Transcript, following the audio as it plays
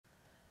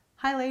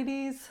Hi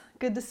ladies,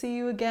 good to see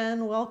you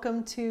again.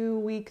 Welcome to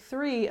week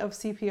 3 of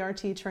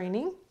CPRT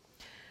training.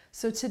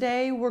 So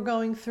today we're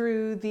going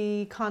through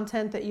the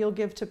content that you'll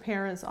give to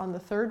parents on the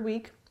 3rd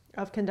week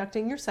of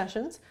conducting your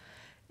sessions.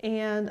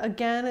 And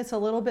again, it's a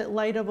little bit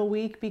light of a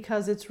week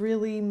because it's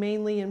really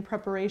mainly in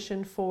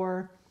preparation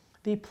for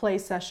the play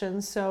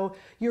sessions. So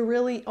you're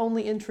really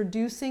only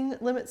introducing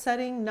limit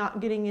setting,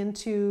 not getting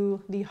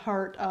into the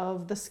heart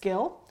of the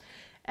skill.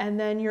 And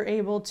then you're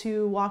able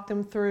to walk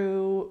them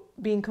through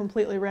being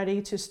completely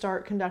ready to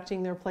start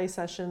conducting their play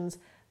sessions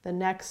the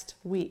next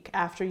week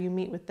after you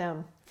meet with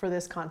them for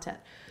this content.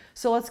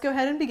 So let's go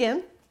ahead and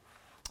begin.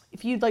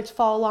 If you'd like to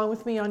follow along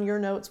with me on your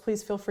notes,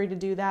 please feel free to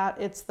do that.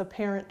 It's the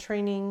parent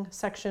training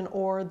section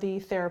or the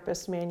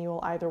therapist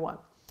manual, either one.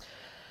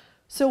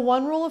 So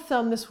one rule of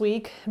thumb this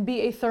week,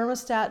 be a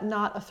thermostat,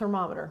 not a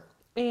thermometer.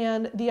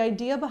 And the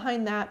idea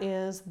behind that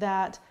is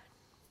that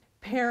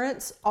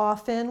parents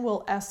often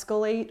will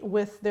escalate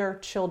with their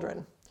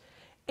children,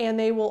 and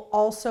they will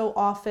also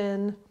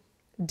often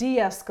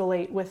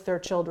de-escalate with their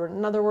children.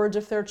 In other words,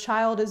 if their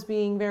child is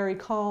being very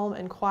calm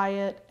and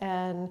quiet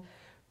and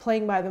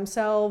playing by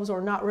themselves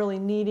or not really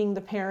needing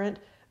the parent,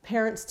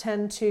 parents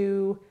tend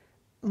to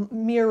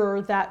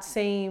mirror that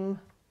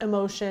same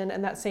emotion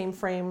and that same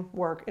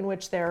framework in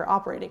which they're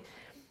operating.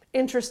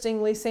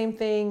 Interestingly, same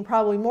thing,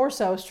 probably more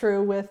so, is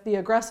true with the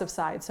aggressive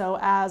side. So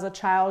as a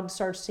child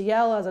starts to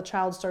yell, as a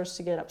child starts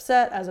to get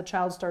upset, as a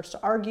child starts to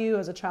argue,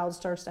 as a child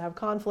starts to have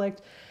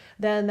conflict,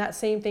 then that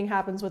same thing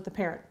happens with the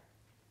parent.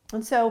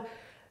 And so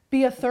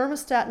be a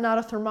thermostat, not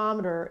a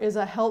thermometer is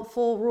a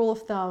helpful rule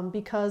of thumb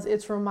because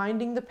it's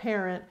reminding the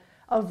parent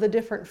of the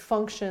different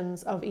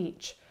functions of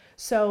each.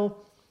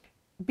 So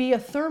be a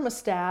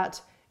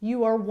thermostat,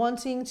 you are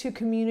wanting to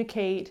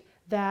communicate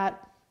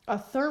that a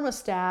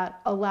thermostat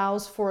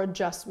allows for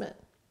adjustment,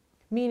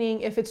 meaning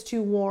if it's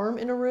too warm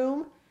in a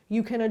room,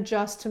 you can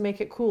adjust to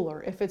make it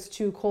cooler. If it's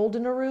too cold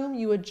in a room,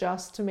 you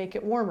adjust to make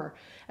it warmer.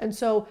 And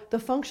so the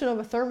function of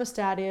a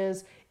thermostat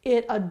is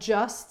it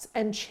adjusts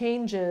and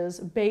changes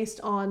based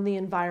on the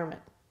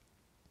environment.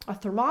 A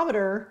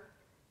thermometer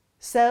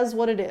says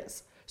what it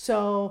is.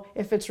 So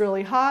if it's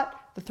really hot,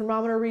 the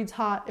thermometer reads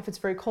hot. If it's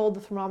very cold,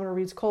 the thermometer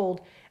reads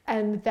cold.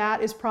 And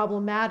that is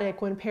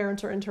problematic when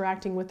parents are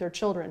interacting with their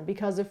children,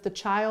 because if the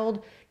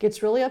child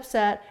gets really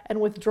upset and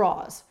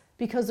withdraws,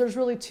 because there's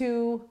really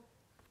two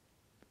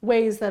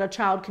ways that a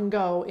child can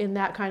go in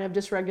that kind of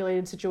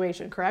dysregulated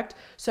situation, correct?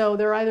 So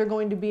they're either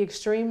going to be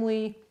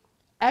extremely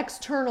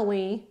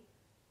externally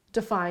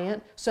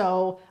defiant,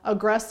 so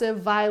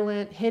aggressive,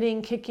 violent,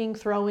 hitting, kicking,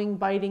 throwing,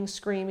 biting,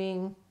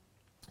 screaming,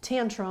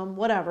 tantrum,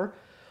 whatever,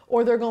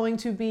 or they're going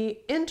to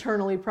be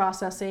internally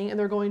processing and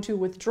they're going to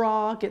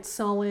withdraw, get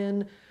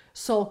sullen,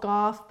 sulk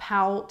off,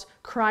 pout,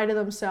 cry to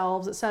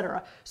themselves,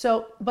 etc.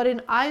 So, but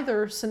in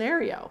either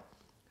scenario,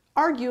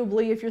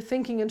 arguably, if you're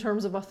thinking in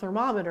terms of a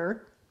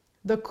thermometer,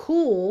 the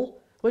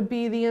cool would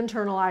be the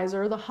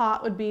internalizer, the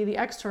hot would be the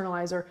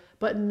externalizer,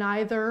 but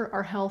neither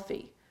are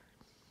healthy.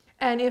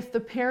 And if the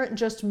parent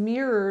just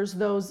mirrors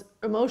those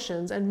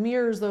emotions and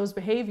mirrors those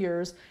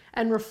behaviors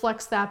and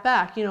reflects that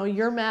back,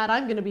 you're mad,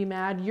 I'm going to be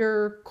mad,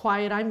 you're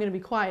quiet, I'm going to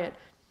be quiet,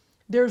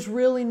 there's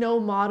really no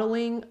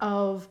modeling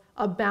of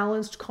a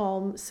balanced,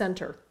 calm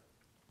center.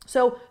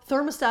 So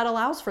thermostat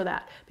allows for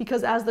that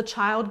because as the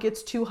child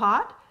gets too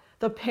hot,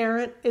 the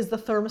parent is the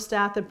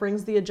thermostat that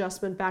brings the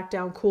adjustment back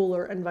down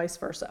cooler and vice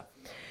versa.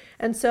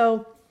 And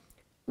so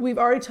we've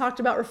already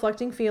talked about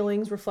reflecting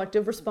feelings,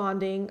 reflective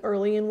responding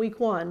early in week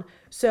 1.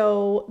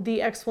 So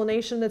the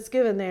explanation that's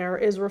given there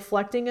is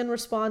reflecting and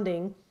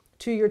responding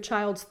to your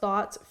child's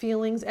thoughts,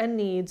 feelings, and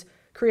needs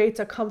creates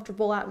a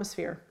comfortable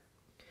atmosphere.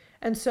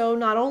 And so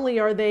not only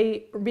are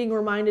they being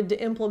reminded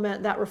to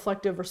implement that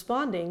reflective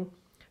responding,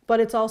 but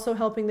it's also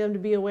helping them to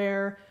be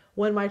aware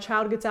when my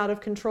child gets out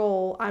of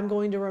control, I'm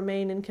going to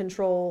remain in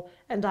control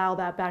and dial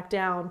that back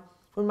down.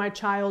 When my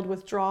child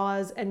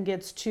withdraws and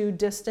gets too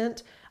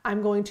distant,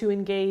 I'm going to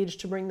engage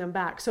to bring them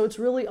back. So it's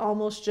really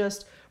almost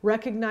just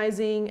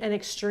recognizing an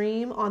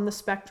extreme on the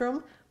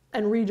spectrum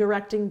and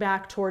redirecting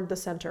back toward the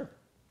center.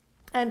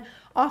 And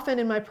often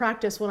in my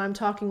practice, when I'm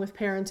talking with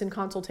parents in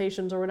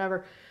consultations or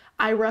whatever,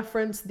 I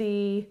reference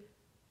the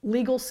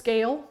legal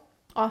scale.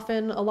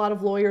 Often a lot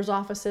of lawyers'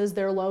 offices,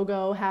 their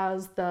logo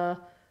has the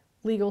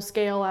legal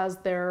scale as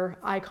their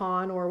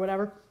icon or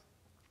whatever.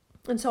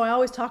 And so I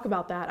always talk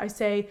about that. I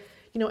say,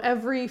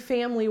 every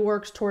family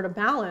works toward a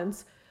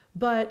balance,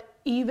 but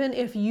even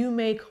if you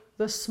make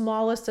the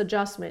smallest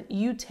adjustment,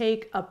 you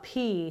take a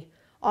P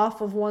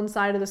off of one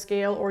side of the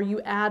scale or you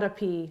add a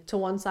P to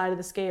one side of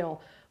the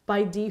scale,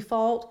 by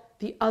default,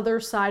 the other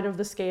side of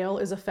the scale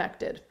is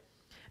affected.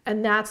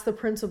 And that's the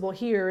principle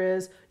here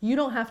is you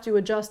don't have to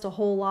adjust a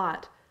whole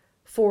lot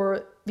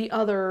for the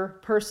other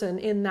person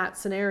in that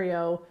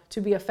scenario to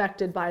be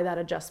affected by that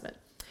adjustment.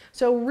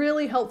 So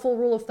really helpful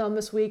rule of thumb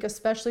this week,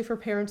 especially for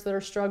parents that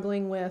are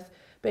struggling with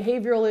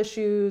behavioral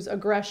issues,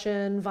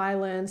 aggression,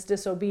 violence,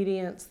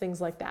 disobedience, things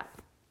like that.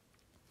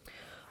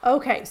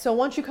 Okay, so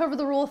once you cover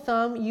the rule of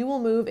thumb, you will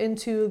move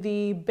into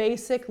the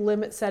basic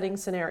limit setting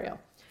scenario.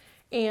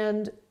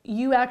 And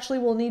you actually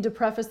will need to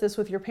preface this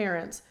with your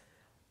parents.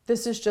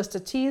 This is just a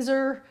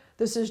teaser.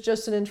 This is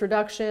just an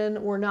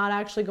introduction. We're not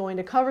actually going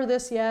to cover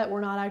this yet.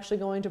 We're not actually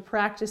going to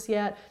practice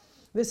yet.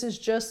 This is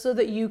just so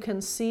that you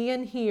can see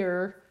and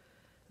hear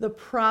the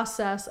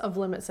process of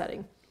limit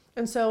setting.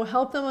 And so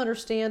help them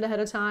understand ahead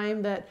of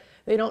time that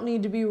they don't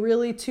need to be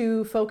really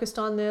too focused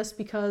on this,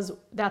 because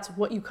that's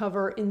what you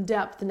cover in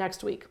depth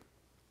next week.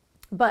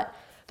 But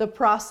the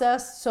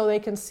process, so they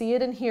can see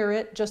it and hear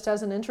it just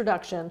as an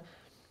introduction.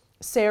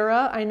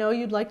 Sarah, I know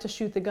you'd like to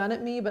shoot the gun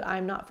at me, but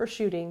I'm not for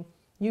shooting.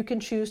 You can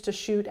choose to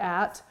shoot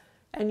at,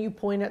 and you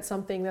point at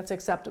something that's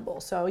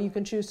acceptable. So you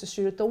can choose to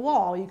shoot at the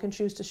wall. You can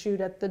choose to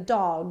shoot at the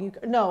dog.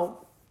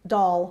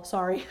 Doll,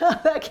 sorry.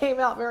 That came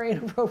out very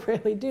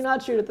inappropriately. Do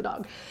not shoot at the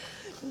dog.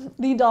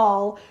 The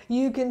doll.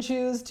 You can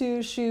choose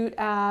to shoot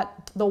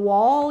at the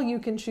wall. You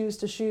can choose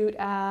to shoot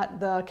at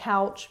the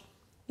couch.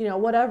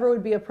 Whatever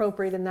would be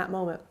appropriate in that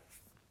moment.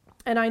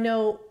 And I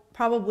know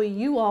probably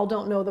you all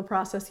don't know the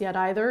process yet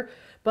either,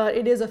 but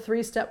it is a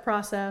 3-step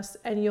process,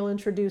 and you'll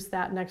introduce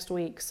that next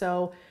week.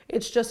 So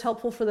it's just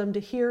helpful for them to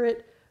hear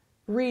it,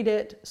 read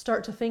it,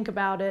 start to think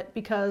about it,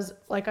 because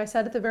like I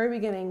said at the very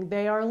beginning,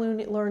 they are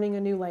learning a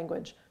new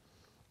language.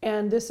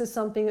 And this is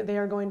something that they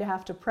are going to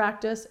have to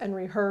practice and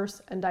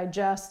rehearse and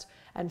digest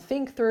and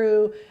think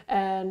through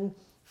and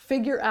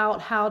figure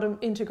out how to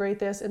integrate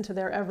this into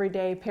their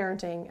everyday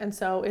parenting. And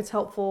so it's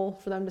helpful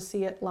for them to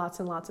see it lots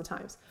and lots of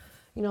times.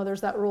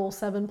 There's that rule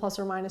 7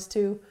 ±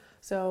 2.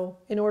 So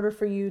in order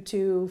for you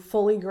to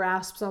fully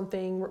grasp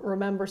something,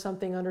 remember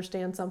something,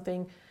 understand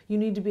something, you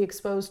need to be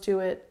exposed to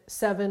it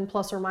 7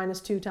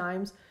 ± 2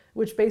 times,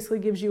 which basically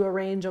gives you a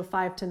range of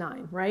 5 to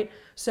 9, right?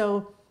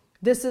 So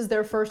this is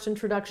their first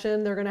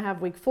introduction. They're going to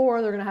have week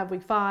 4, they're going to have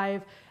week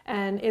 5,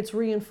 and it's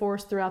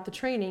reinforced throughout the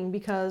training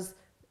because,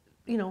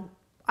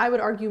 I would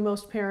argue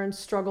most parents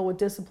struggle with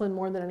discipline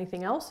more than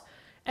anything else,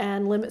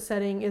 and limit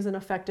setting is an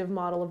effective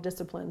model of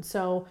discipline.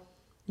 So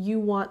you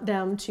want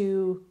them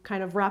to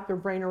kind of wrap their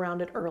brain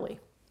around it early.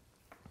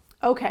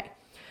 Okay,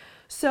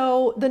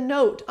 so the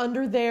note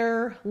under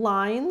their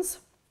lines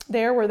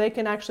there, where they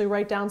can actually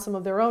write down some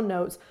of their own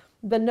notes,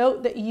 the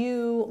note that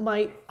you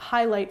might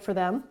highlight for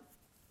them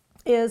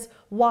is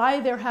why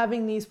they're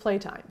having these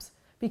playtimes.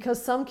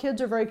 Because some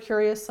kids are very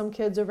curious, some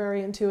kids are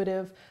very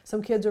intuitive,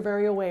 some kids are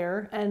very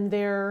aware, and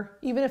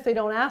even if they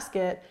don't ask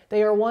it,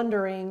 they are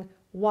wondering,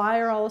 why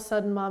are all of a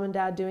sudden mom and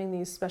dad doing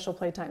these special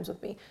playtimes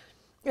with me?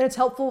 And it's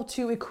helpful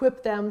to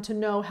equip them to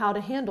know how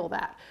to handle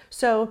that.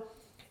 So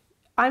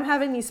I'm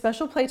having these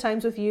special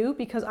playtimes with you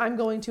because I'm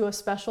going to a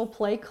special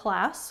play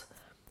class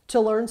to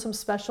learn some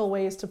special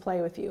ways to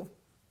play with you.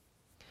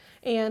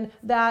 And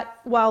that,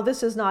 while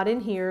this is not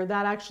in here,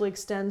 that actually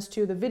extends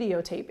to the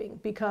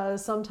videotaping,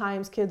 because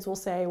sometimes kids will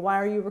say, why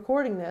are you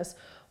recording this?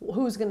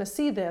 Who's going to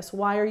see this?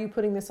 Why are you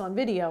putting this on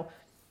video?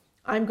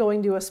 I'm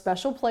going to a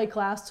special play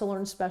class to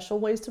learn special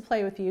ways to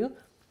play with you.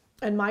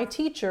 And my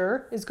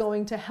teacher is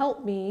going to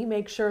help me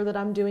make sure that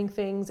I'm doing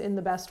things in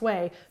the best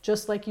way,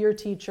 just like your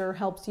teacher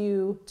helps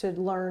you to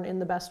learn in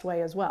the best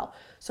way as well.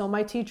 So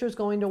my teacher is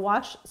going to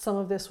watch some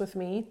of this with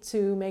me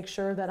to make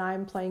sure that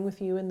I'm playing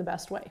with you in the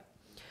best way.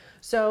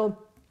 So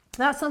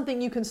that's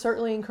something you can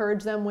certainly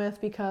encourage them with,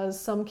 because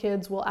some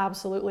kids will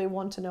absolutely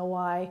want to know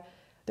why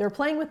they're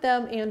playing with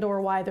them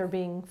and/or why they're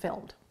being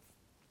filmed.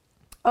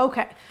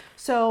 Okay,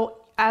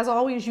 so as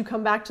always, you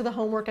come back to the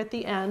homework at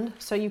the end,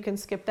 so you can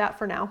skip that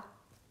for now.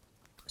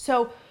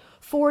 So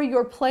for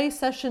your play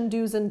session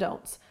do's and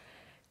don'ts,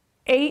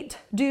 8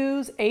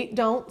 do's, 8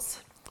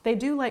 don'ts. They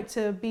do like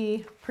to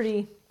be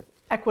pretty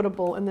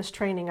equitable in this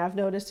training. I've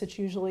noticed it's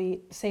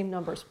usually the same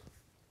numbers.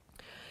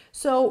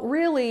 So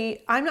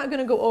really, I'm not going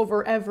to go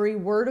over every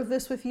word of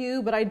this with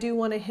you, but I do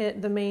want to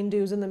hit the main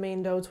do's and the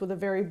main don'ts with a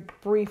very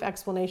brief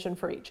explanation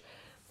for each.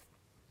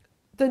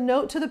 The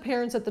note to the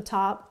parents at the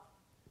top,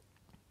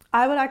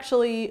 I would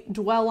actually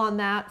dwell on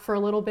that for a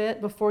little bit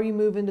before you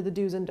move into the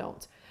do's and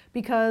don'ts,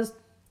 because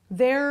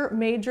their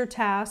major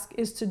task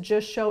is to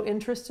just show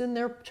interest in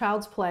their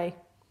child's play,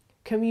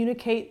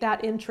 communicate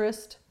that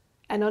interest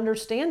and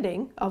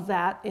understanding of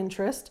that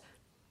interest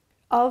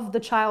of the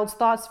child's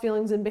thoughts,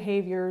 feelings, and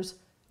behaviors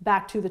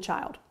back to the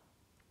child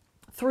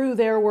through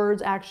their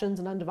words, actions,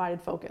 and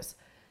undivided focus.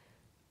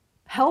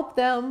 Help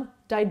them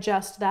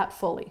digest that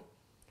fully,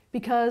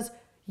 because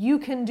you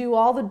can do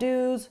all the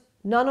do's,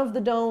 none of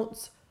the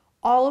don'ts,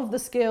 all of the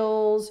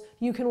skills.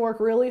 You can work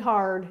really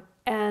hard,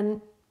 and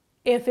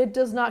if it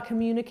does not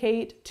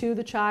communicate to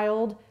the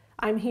child,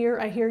 I'm here,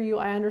 I hear you,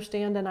 I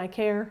understand, and I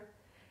care,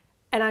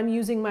 and I'm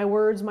using my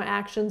words, my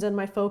actions, and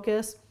my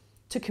focus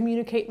to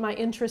communicate my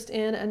interest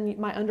in and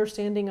my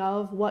understanding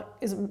of what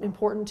is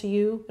important to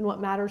you and what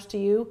matters to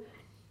you,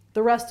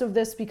 the rest of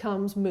this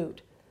becomes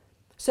moot.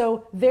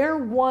 So their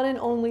one and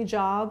only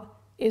job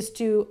is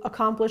to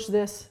accomplish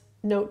this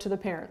note to the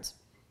parents.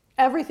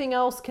 Everything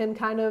else can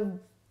kind of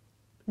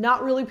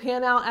not really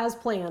pan out as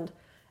planned,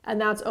 and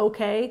that's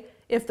okay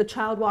if the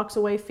child walks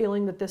away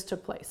feeling that this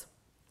took place.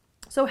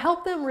 So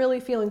help them really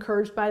feel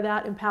encouraged by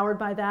that, empowered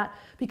by that,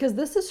 because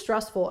this is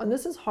stressful and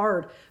this is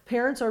hard.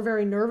 Parents are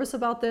very nervous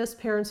about this.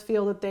 Parents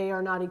feel that they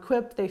are not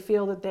equipped. They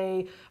feel that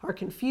they are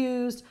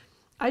confused.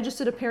 I just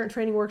did a parent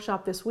training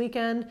workshop this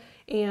weekend,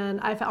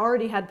 and I've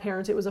already had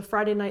parents, it was a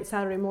Friday night,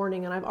 Saturday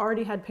morning, and I've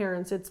already had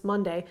parents, it's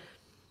Monday,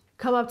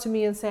 come up to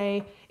me and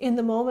say, in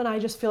the moment, I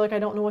just feel like I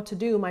don't know what to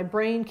do. My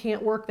brain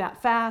can't work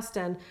that fast,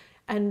 and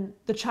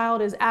the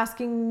child is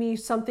asking me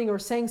something or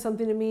saying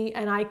something to me,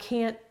 and I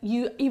can't,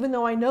 even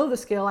though I know the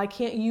skill, I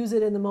can't use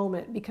it in the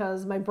moment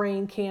because my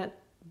brain can't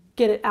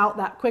get it out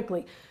that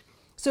quickly.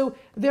 So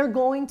they're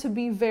going to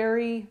be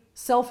very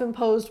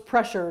self-imposed,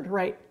 pressured,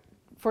 right,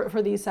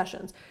 for these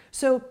sessions.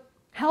 So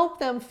help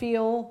them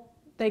feel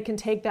they can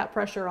take that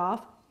pressure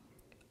off.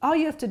 All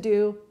you have to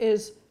do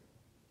is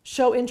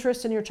show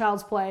interest in your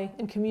child's play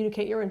and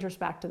communicate your interest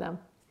back to them.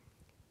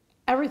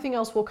 Everything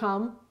else will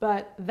come,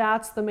 but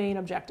that's the main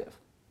objective.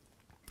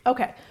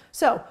 Okay,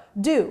 so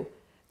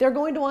they're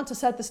going to want to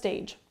set the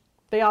stage.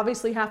 They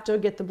obviously have to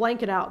get the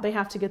blanket out. They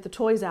have to get the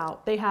toys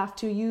out. They have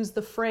to use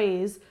the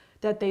phrase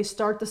that they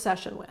start the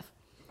session with.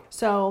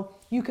 So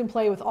you can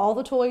play with all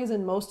the toys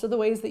in most of the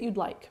ways that you'd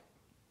like.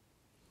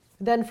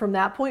 Then from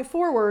that point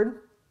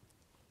forward,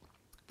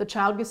 the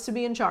child gets to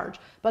be in charge,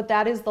 but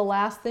that is the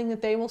last thing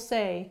that they will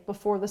say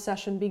before the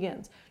session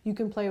begins. You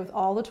can play with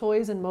all the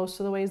toys in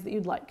most of the ways that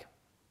you'd like.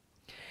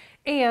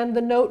 And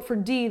the note for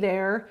D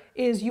there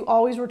is you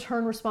always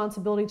return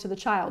responsibility to the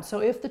child. So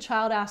if the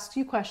child asks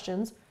you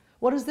questions,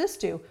 what does this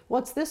do?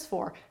 What's this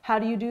for? How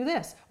do you do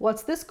this?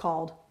 What's this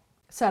called?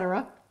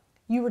 Etc.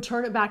 You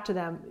return it back to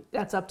them.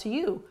 That's up to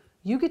you.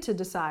 You get to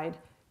decide.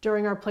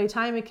 During our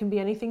playtime, it can be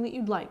anything that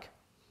you'd like.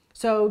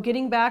 So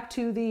getting back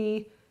to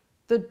the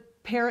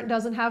parent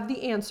doesn't have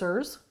the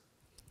answers,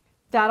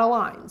 that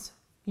aligns.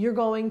 You're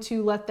going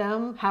to let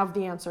them have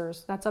the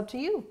answers. That's up to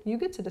you. You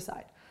get to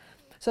decide.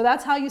 So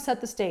that's how you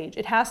set the stage.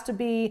 There has to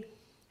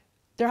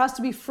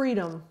be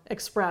freedom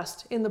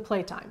expressed in the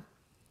playtime.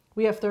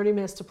 We have 30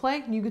 minutes to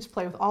play. You get to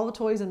play with all the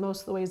toys in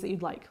most of the ways that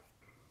you'd like.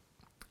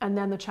 And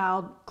then the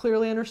child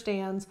clearly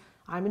understands,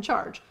 I'm in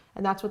charge,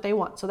 and that's what they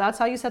want. So that's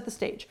how you set the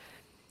stage.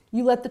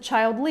 You let the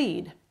child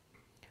lead.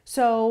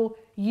 So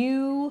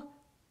you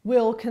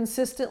will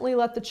consistently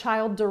let the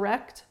child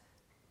direct,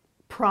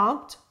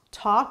 prompt,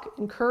 talk,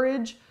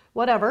 encourage,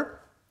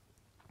 whatever.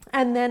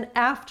 And then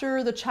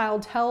after the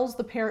child tells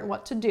the parent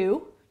what to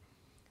do,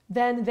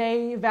 then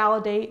they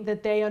validate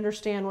that they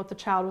understand what the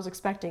child was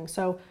expecting.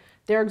 So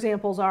their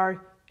examples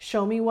are,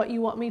 show me what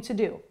you want me to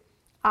do.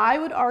 I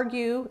would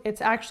argue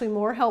it's actually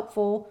more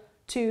helpful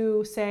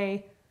to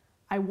say,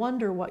 I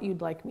wonder what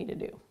you'd like me to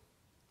do.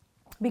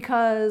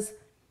 Because,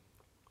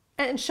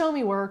 and show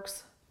me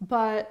works,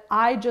 but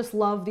I just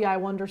love the I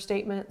wonder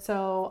statement.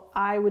 So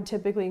I would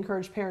typically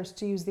encourage parents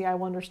to use the I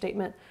wonder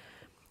statement.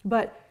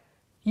 But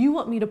you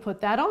want me to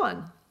put that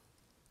on.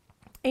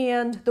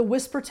 And the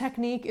whisper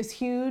technique is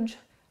huge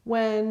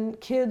when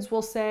kids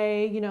will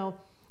say,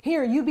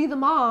 here, you be the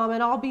mom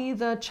and I'll be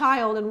the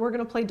child and we're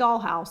going to play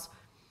dollhouse.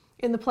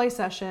 In the play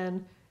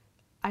session,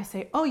 I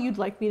say, oh, you'd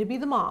like me to be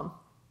the mom.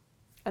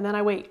 And then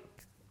I wait.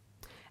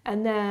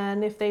 And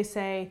then if they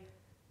say,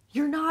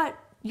 you're not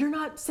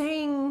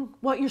saying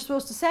what you're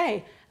supposed to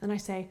say, then I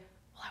say,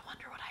 well, I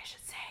wonder what I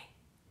should say.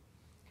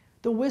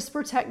 The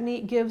whisper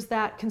technique gives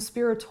that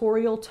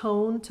conspiratorial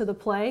tone to the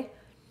play,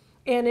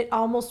 and it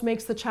almost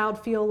makes the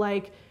child feel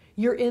like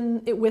you're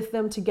in it with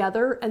them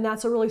together, and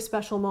that's a really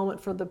special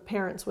moment for the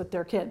parents with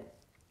their kid.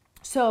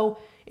 So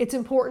it's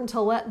important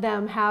to let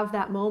them have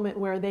that moment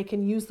where they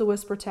can use the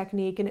whisper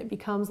technique, and it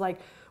becomes like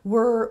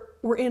we're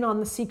in on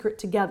the secret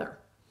together.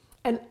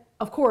 And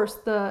of course,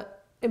 the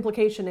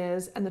implication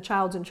is, and the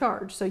child's in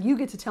charge. So you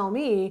get to tell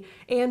me,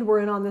 and we're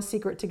in on this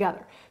secret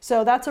together.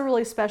 So that's a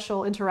really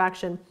special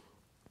interaction.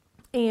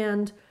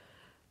 And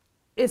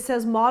it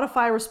says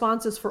modify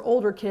responses for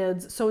older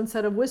kids. So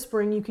instead of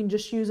whispering, you can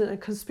just use it in a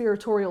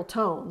conspiratorial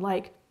tone,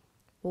 like,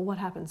 well, what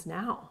happens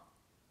now?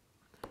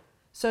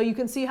 So you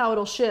can see how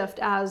it'll shift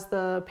as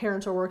the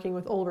parents are working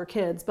with older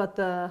kids, but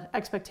the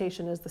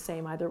expectation is the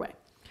same either way.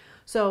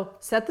 So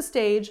set the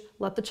stage,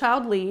 let the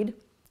child lead,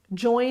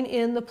 join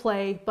in the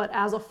play, but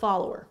as a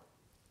follower.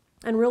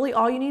 And really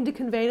all you need to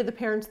convey to the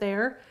parents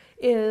there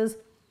is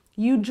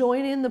you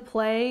join in the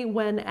play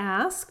when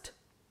asked,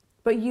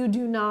 but you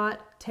do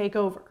not take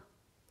over.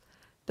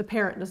 The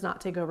parent does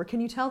not take over.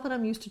 Can you tell that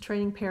I'm used to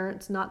training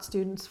parents, not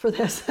students, for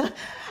this?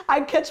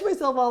 I catch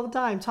myself all the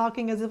time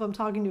talking as if I'm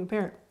talking to a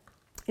parent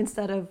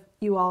instead of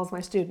you all as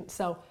my students.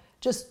 So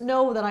just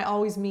know that I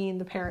always mean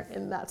the parent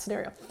in that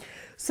scenario.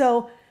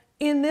 So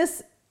in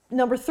this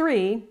number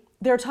 3,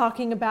 they're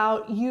talking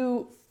about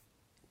you,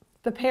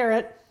 the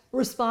parent,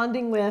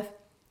 responding with,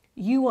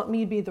 you want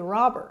me to be the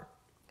robber.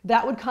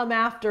 That would come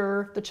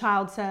after the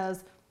child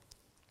says,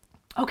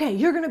 okay,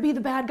 you're going to be the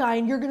bad guy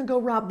and you're going to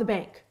go rob the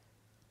bank.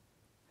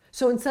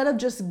 So instead of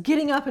just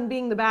getting up and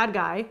being the bad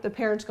guy, the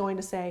parent's going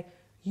to say,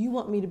 you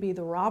want me to be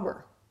the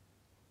robber.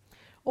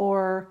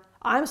 Or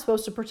I'm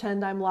supposed to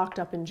pretend I'm locked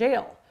up in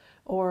jail.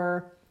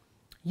 Or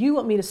you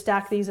want me to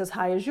stack these as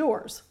high as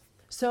yours.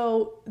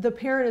 So the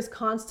parent is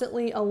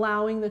constantly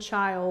allowing the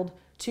child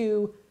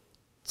to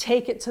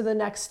take it to the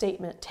next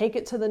statement, take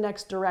it to the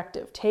next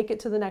directive, take it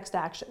to the next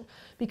action.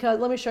 Because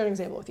let me share an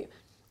example with you.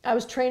 I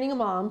was training a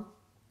mom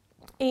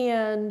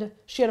and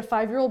she had a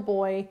 5-year-old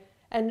boy,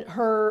 and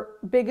her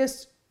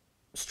biggest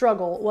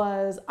struggle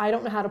was, I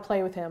don't know how to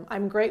play with him.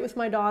 I'm great with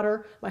my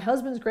daughter. My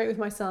husband's great with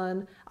my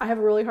son. I have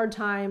a really hard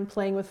time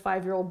playing with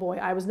 5-year-old boy.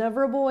 I was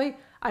never a boy.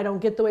 I don't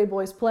get the way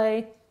boys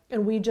play.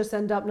 And we just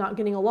end up not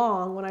getting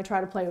along when I try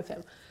to play with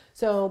him.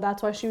 So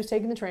that's why she was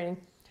taking the training.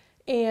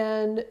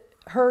 And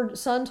her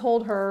son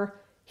told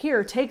her,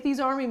 here, take these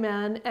army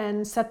men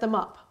and set them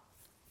up.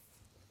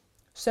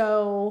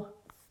 So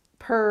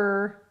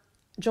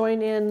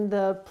join in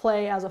the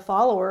play as a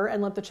follower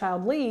and let the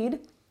child lead.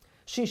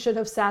 She should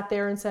have sat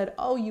there and said,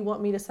 oh, you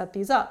want me to set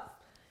these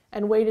up,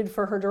 and waited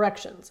for her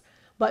directions.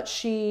 But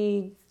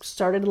she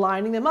started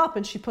lining them up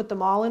and she put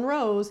them all in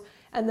rows.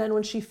 And then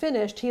when she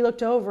finished, he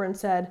looked over and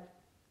said,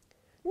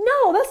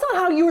 no, that's not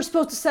how you were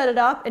supposed to set it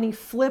up. And he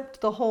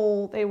flipped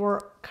they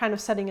were kind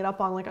of setting it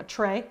up on like a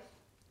tray.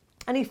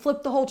 And he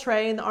flipped the whole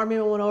tray and the army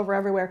went over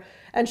everywhere.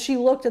 And she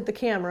looked at the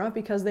camera,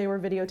 because they were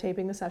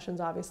videotaping the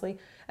sessions, obviously.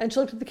 And she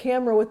looked at the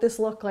camera with this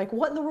look like,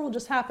 what in the world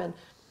just happened?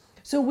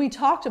 So we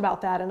talked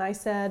about that, and I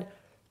said,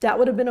 that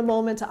would have been a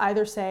moment to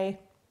either say,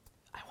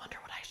 I wonder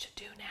what I should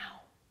do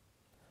now,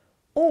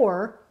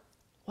 or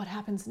what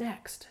happens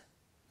next,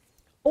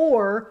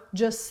 or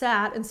just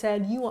sat and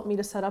said, you want me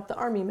to set up the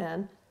army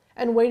men,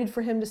 and waited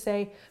for him to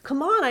say,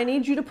 come on, I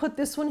need you to put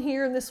this one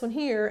here and this one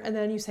here. And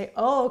then you say,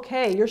 oh,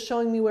 okay, you're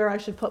showing me where I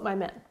should put my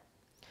men.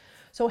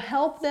 So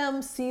help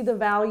them see the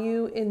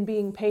value in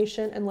being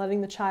patient and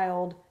letting the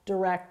child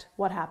direct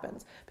what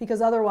happens,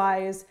 because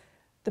otherwise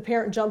the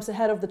parent jumps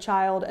ahead of the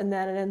child and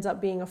then it ends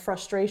up being a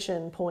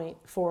frustration point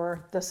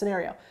for the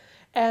scenario.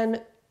 And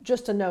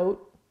just a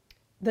note,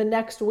 the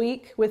next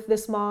week with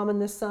this mom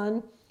and this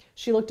son,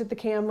 she looked at the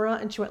camera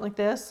and she went like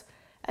this,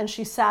 and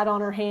she sat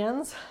on her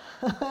hands.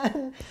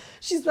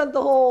 She spent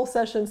the whole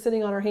session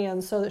sitting on her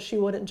hands so that she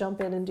wouldn't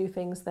jump in and do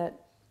things that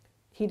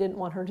he didn't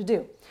want her to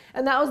do.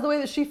 And that was the way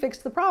that she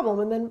fixed the problem.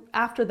 And then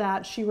after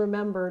that, she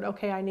remembered,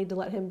 okay, I need to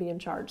let him be in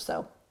charge.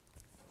 So,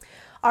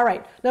 all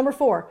right, number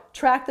 4,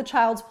 track the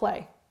child's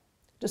play.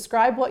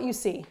 Describe what you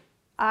see.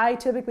 I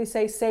typically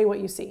say what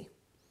you see.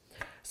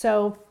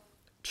 So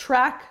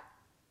track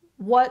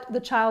what the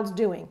child's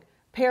doing.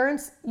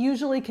 Parents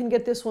usually can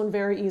get this one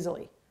very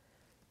easily.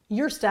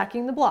 You're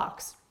stacking the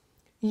blocks.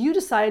 You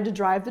decided to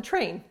drive the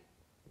train.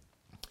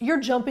 You're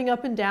jumping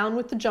up and down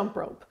with the jump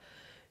rope.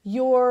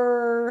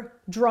 You're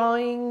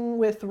drawing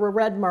with a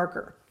red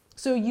marker.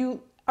 So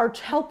you are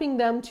helping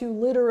them to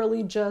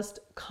literally just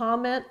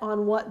comment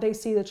on what they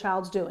see the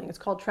child's doing. It's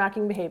called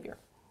tracking behavior.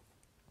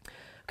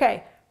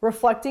 Okay,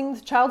 reflecting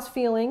the child's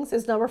feelings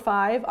is number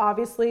 5.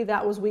 Obviously,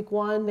 that was week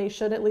 1. They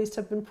should at least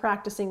have been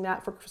practicing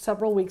that for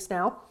several weeks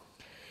now.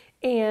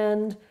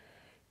 And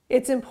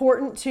it's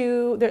important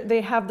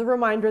they have the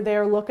reminder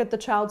there, look at the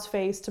child's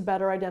face to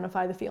better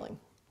identify the feeling.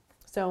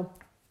 So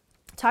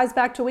ties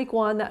back to week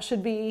 1. That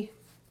should be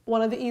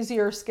one of the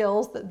easier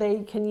skills that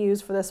they can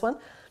use for this one.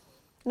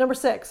 Number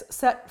 6,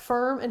 set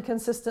firm and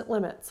consistent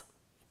limits.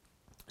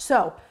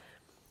 So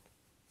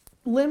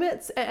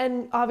limits,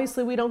 and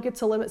obviously we don't get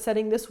to limit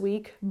setting this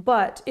week,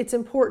 but it's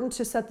important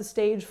to set the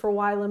stage for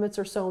why limits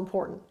are so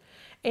important.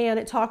 And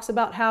it talks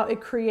about how it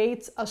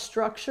creates a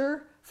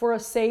structure for a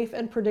safe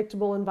and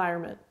predictable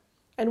environment.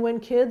 And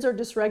when kids are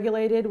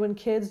dysregulated, when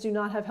kids do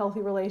not have healthy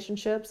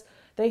relationships,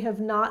 they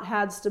have not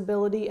had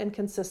stability and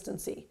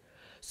consistency.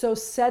 So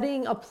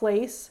setting a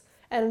place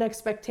and an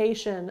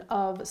expectation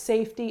of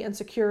safety and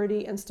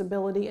security and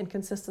stability and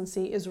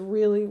consistency is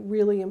really,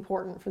 really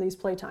important for these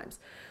playtimes.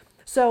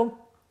 So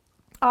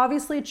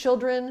obviously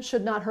children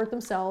should not hurt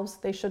themselves.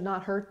 They should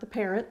not hurt the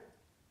parent.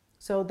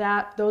 So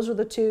those are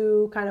the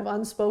 2 kind of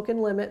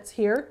unspoken limits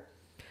here.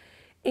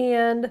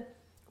 And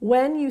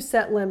when you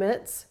set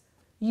limits,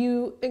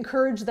 you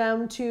encourage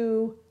them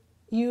to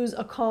use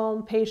a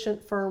calm,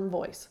 patient, firm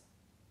voice.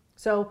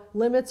 So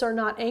limits are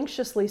not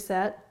anxiously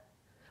set.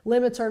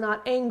 Limits are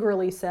not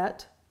angrily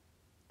set.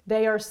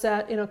 They are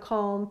set in a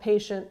calm,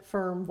 patient,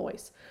 firm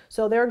voice.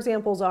 So their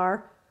examples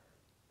are,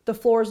 the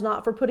floor is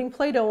not for putting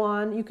Play-Doh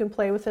on. You can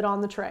play with it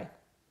on the tray.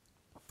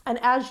 And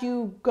as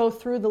you go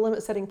through the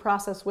limit setting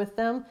process with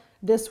them,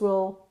 this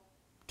will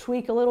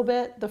tweak a little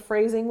bit. The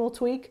phrasing will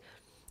tweak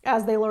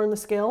as they learn the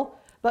skill.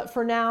 But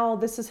for now,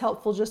 this is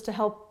helpful just to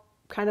help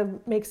kind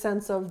of make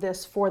sense of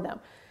this for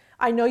them.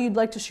 I know you'd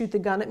like to shoot the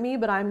gun at me,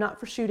 but I'm not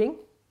for shooting.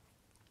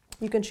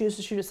 You can choose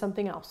to shoot at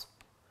something else.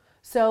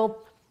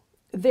 So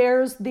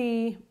there's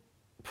the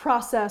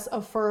process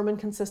of firm and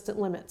consistent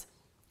limits.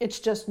 It's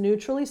just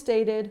neutrally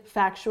stated,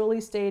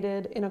 factually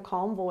stated in a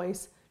calm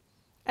voice.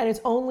 And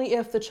it's only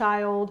if the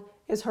child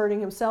is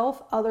hurting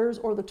himself, others,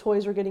 or the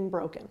toys are getting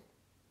broken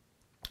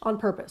on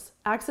purpose.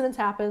 Accidents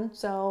happen,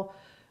 so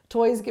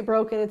toys get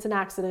broken, it's an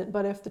accident.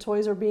 But if the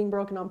toys are being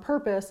broken on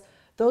purpose,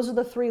 those are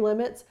the 3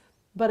 limits.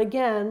 But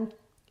again,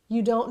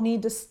 you don't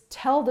need to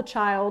tell the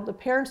child, the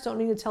parents don't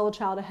need to tell the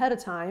child ahead of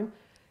time.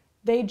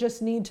 They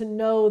just need to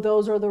know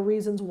those are the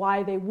reasons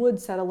why they would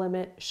set a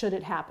limit should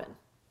it happen.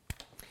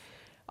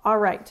 All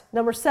right,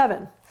 number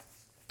 7,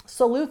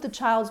 salute the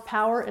child's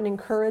power and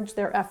encourage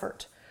their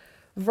effort.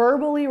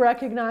 Verbally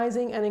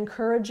recognizing and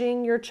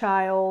encouraging your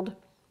child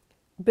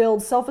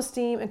builds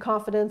self-esteem and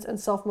confidence and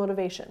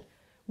self-motivation.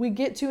 We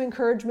get to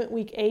encouragement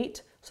week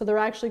 8, so they're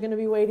actually going to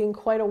be waiting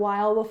quite a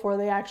while before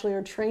they actually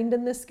are trained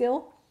in this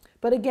skill.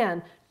 But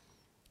again,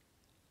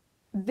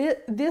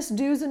 this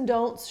do's and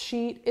don'ts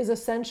sheet is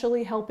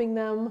essentially helping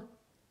them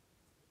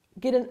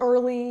get an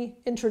early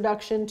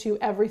introduction to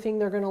everything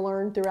they're going to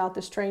learn throughout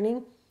this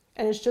training.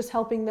 And it's just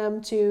helping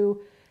them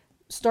to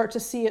start to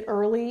see it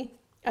early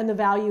and the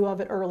value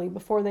of it early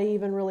before they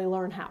even really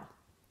learn how.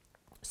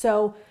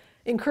 So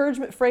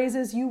encouragement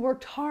phrases: you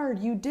worked hard,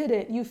 you did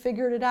it, you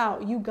figured it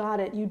out, you got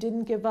it, you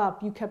didn't give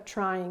up, you kept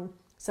trying,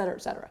 etc.,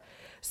 etc.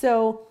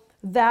 So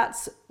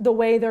that's the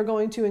way they're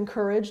going to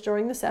encourage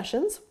during the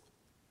sessions.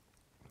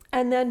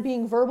 And then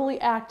being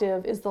verbally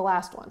active is the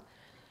last one.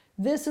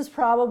 This is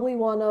probably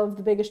one of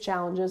the biggest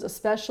challenges,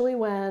 especially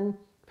when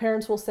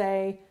parents will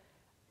say,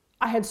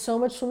 I had so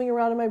much swimming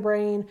around in my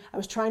brain. I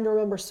was trying to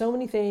remember so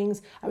many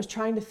things. I was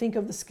trying to think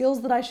of the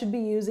skills that I should be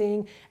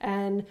using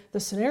and the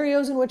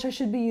scenarios in which I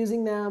should be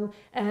using them.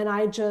 And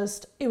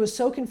it was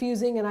so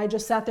confusing, and I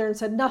just sat there and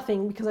said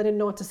nothing because I didn't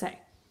know what to say.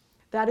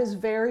 That is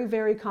very,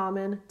 very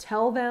common.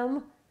 Tell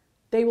them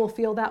they will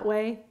feel that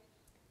way.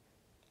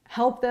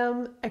 Help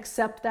them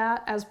accept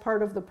that as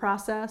part of the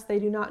process. They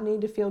do not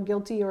need to feel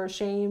guilty or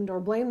ashamed or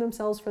blame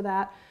themselves for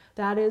that.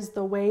 That is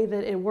the way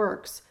that it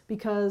works,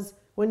 because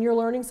when you're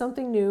learning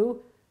something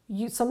new,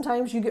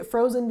 sometimes you get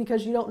frozen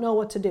because you don't know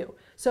what to do.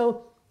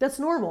 So that's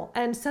normal,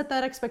 and set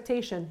that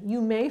expectation.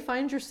 You may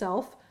find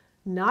yourself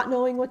not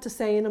knowing what to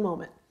say in a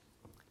moment.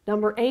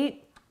 Number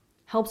 8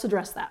 helps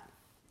address that.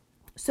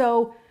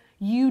 So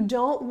you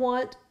don't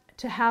want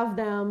to have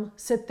them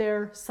sit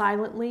there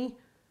silently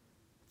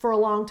for a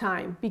long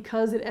time,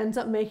 because it ends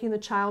up making the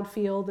child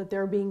feel that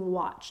they're being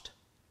watched.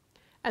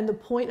 And the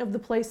point of the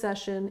play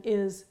session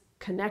is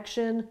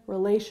connection,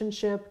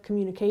 relationship,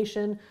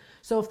 communication.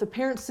 So if the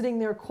parent's sitting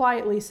there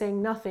quietly saying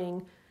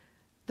nothing,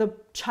 the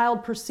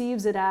child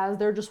perceives it as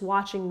they're just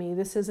watching me.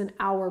 This isn't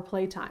our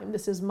playtime.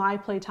 This is my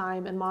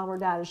playtime, and mom or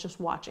dad is just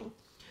watching.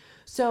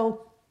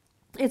 So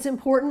it's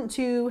important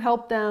to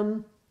help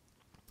them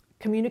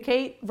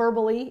communicate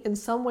verbally in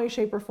some way,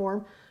 shape, or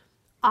form.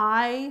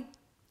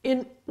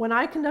 When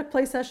I conduct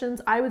play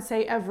sessions, I would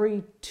say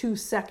every 2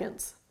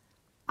 seconds,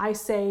 I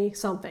say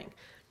something.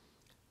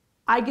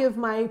 I give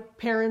my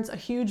parents a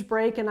huge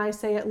break, and I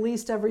say at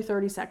least every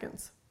 30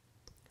 seconds.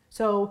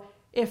 So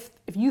if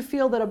you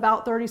feel that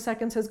about 30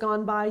 seconds has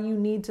gone by, you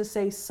need to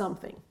say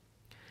something.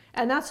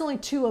 And that's only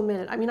 2 a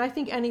minute. I mean, I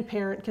think any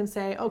parent can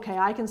say, okay,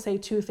 I can say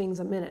 2 things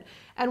a minute.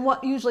 And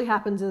what usually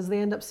happens is they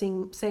end up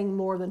saying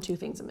more than 2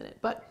 things a minute.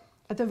 But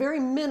at the very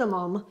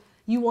minimum,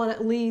 you want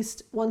at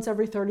least once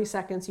every 30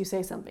 seconds you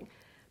say something.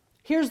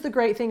 Here's the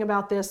great thing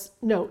about this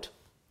note.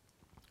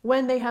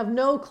 When they have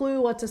no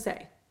clue what to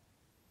say,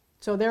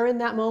 so they're in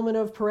that moment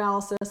of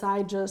paralysis,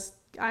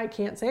 I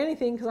can't say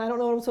anything because I don't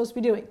know what I'm supposed to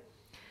be doing.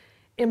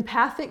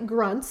 Empathic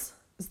grunts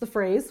is the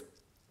phrase.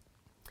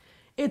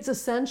 It's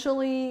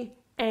essentially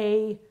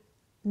a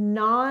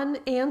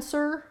non-word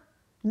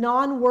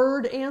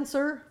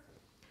answer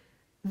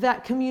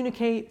that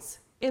communicates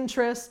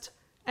interest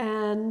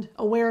and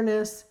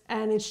awareness,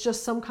 and it's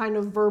just some kind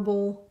of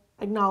verbal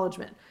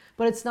acknowledgement,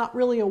 but it's not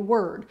really a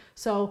word.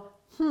 So,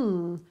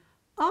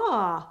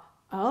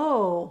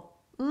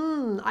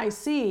 I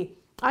see.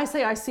 I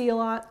say I see a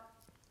lot.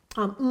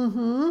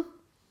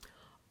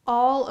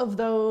 All of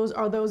those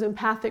are those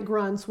empathic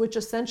grunts, which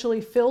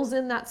essentially fills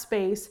in that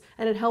space,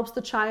 and it helps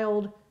the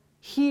child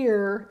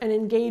hear an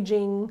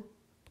engaging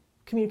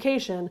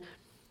communication,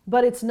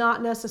 but it's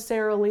not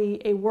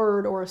necessarily a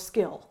word or a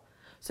skill.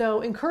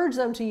 So encourage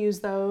them to use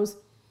those.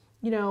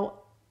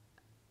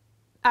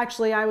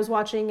 Actually, I was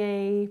watching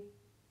a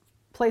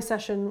play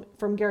session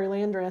from Gary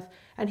Landreth,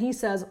 and he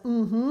says,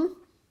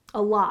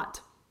 a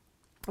lot.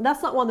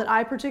 That's not one that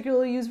I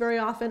particularly use very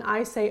often.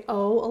 I say,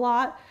 oh, a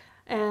lot,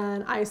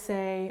 and I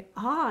say,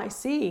 I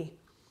see.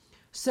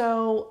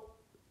 So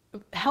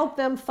help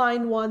them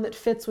find one that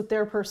fits with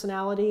their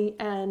personality,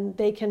 and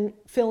they can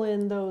fill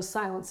in those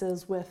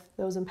silences with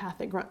those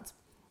empathic grunts.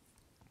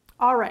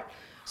 All right,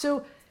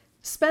 so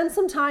spend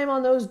some time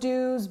on those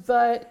do's,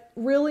 but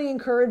really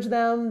encourage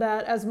them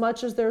that as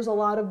much as there's a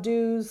lot of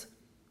do's,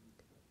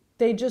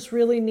 they just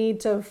really need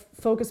to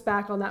focus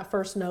back on that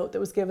first note that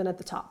was given at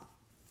the top.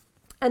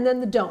 And then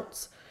the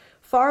don'ts.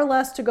 Far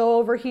less to go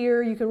over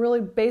here. You can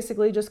really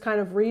basically just kind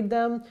of read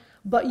them,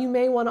 but you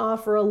may want to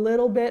offer a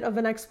little bit of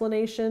an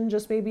explanation,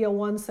 just maybe a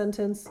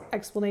 1-sentence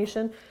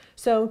explanation.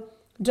 So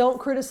don't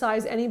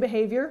criticize any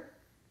behavior.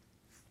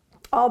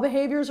 All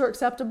behaviors are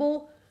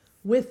acceptable,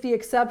 with the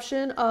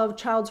exception of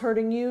child's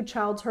hurting you,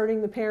 child's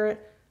hurting the parent,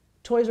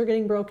 toys are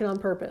getting broken on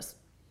purpose.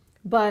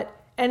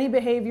 But any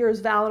behavior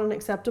is valid and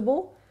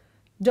acceptable.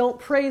 Don't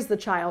praise the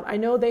child. I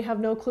know they have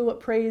no clue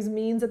what praise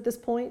means at this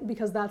point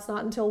because that's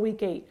not until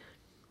week 8.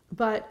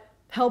 But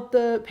Help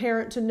the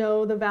parent to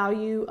know the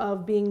value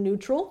of being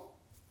neutral.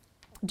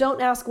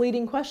 Don't ask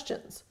leading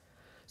questions.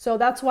 So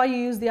that's why you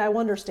use the I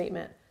wonder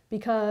statement,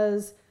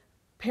 because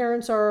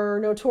parents are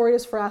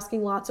notorious for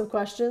asking lots of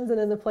questions, and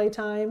in the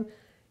playtime,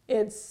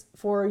 it's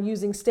for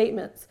using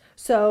statements.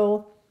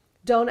 So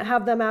don't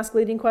have them ask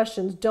leading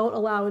questions. Don't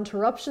allow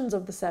interruptions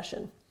of the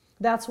session.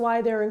 That's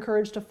why they're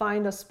encouraged to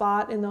find a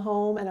spot in the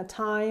home and a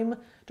time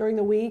during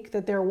the week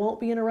that there won't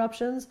be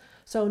interruptions.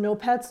 So no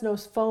pets, no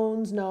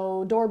phones,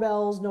 no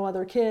doorbells, no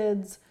other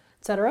kids,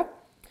 etc.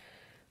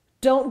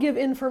 Don't give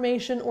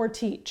information or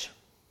teach.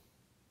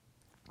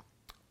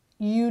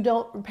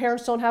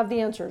 Parents don't have the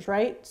answers,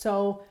 right?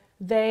 So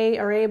they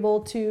are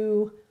able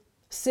to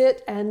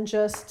sit and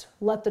just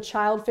let the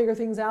child figure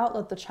things out,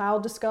 let the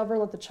child discover,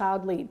 let the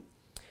child lead.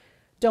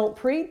 Don't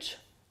preach.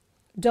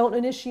 Don't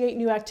initiate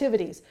new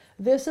activities.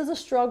 This is a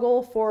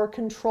struggle for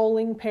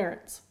controlling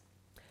parents,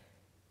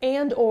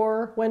 and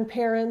or when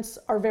parents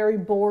are very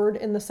bored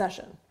in the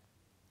session.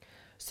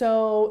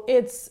 So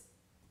it's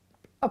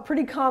a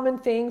pretty common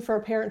thing for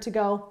a parent to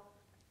go,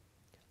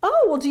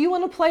 oh, well, do you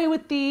want to play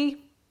with the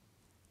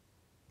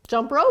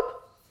jump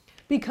rope?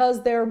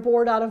 Because they're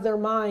bored out of their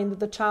mind that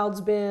the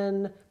child's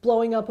been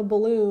blowing up a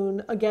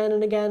balloon again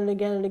and again and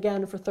again and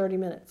again for 30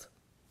 minutes.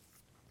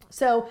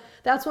 So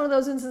that's one of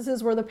those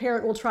instances where the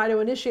parent will try to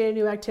initiate a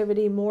new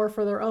activity more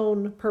for their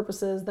own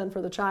purposes than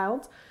for the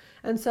child's.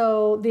 And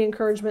so the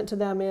encouragement to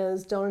them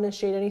is don't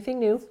initiate anything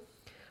new,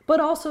 but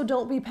also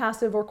don't be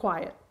passive or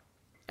quiet.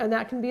 And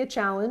that can be a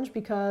challenge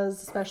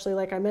because, especially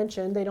like I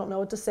mentioned, they don't know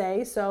what to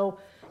say. So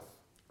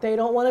they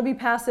don't want to be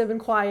passive and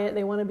quiet.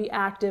 They want to be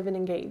active and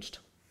engaged.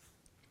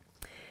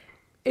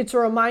 It's a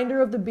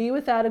reminder of the be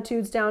with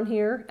attitudes down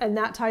here, and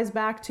that ties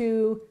back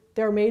to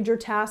their major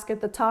task at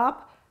the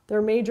top,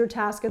 their major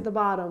task at the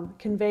bottom.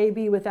 Convey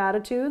be with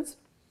attitudes.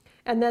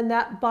 And then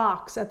that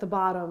box at the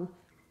bottom.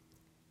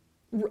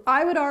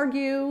 I would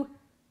argue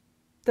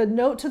the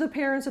note to the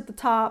parents at the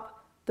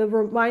top, the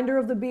reminder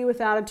of the be with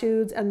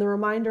attitudes, and the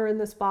reminder in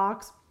this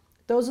box,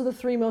 those are the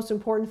three most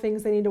important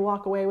things they need to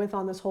walk away with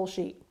on this whole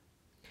sheet.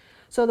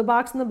 So the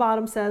box in the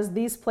bottom says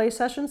these play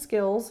session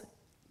skills,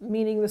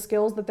 meaning the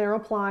skills that they're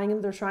applying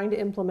and they're trying to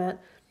implement,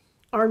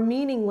 are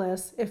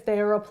meaningless if they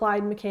are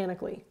applied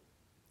mechanically.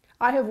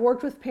 I have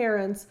worked with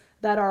parents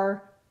that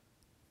are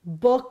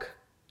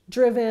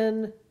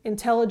book-driven,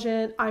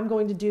 intelligent. I'm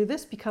going to do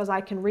this because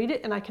I can read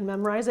it and I can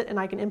memorize it and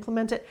I can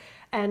implement it.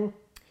 And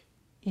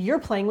you're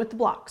playing with the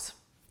blocks.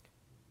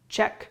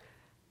 Check.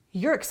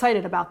 You're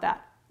excited about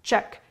that.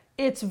 Check.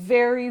 It's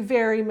very,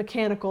 very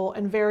mechanical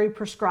and very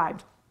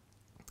prescribed.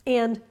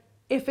 And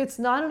if it's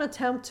not an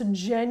attempt to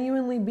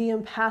genuinely be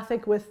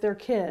empathic with their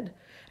kid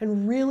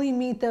and really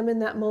meet them in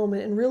that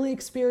moment and really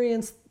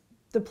experience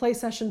the play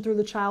session through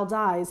the child's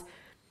eyes,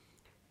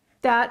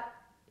 that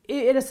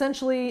it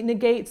essentially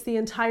negates the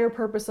entire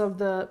purpose of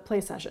the play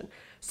session.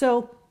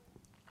 So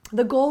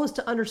the goal is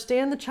to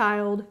understand the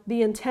child.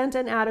 The intent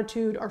and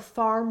attitude are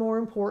far more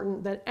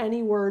important than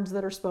any words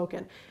that are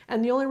spoken.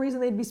 And the only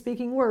reason they'd be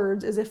speaking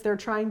words is if they're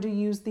trying to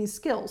use these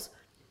skills.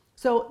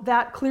 So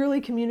that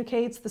clearly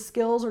communicates the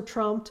skills are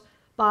trumped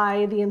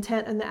by the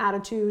intent and the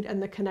attitude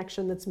and the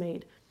connection that's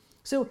made.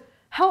 So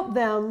help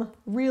them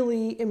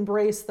really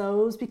embrace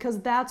those, because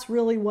that's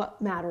really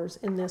what matters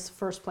in this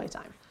first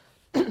playtime.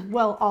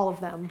 Well, all of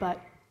them, but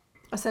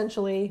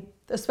essentially,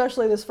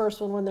 especially this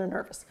first one when they're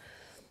nervous.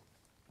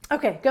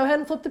 Okay, go ahead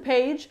and flip the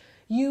page.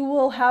 You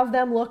will have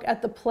them look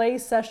at the play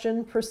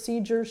session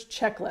procedures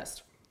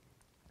checklist.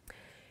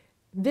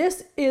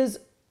 This is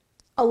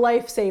a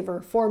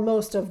lifesaver for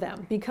most of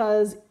them,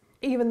 because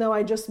even though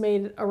I just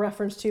made a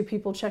reference to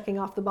people checking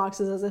off the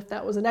boxes as if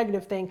that was a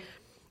negative thing,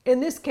 in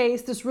this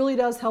case, this really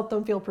does help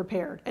them feel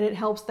prepared, and it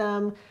helps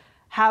them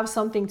have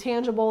something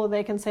tangible that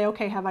they can say,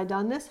 okay, have I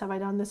done this? Have I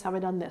done this? Have I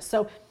done this?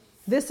 So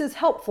this is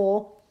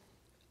helpful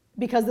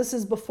because this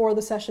is before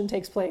the session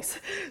takes place.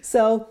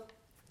 So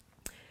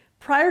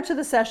prior to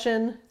the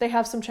session, they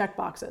have some check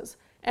boxes,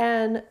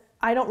 and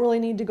I don't really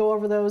need to go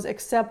over those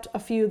except a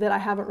few that I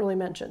haven't really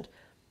mentioned.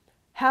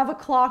 Have a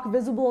clock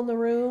visible in the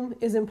room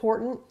is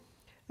important.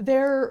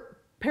 Their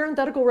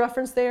parenthetical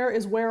reference there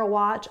is wear a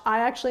watch. I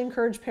actually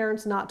encourage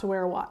parents not to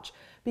wear a watch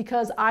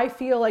because I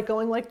feel like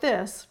going like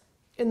this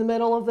in the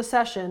middle of the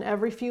session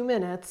every few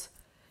minutes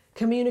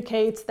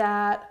communicates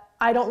that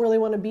I don't really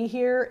want to be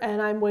here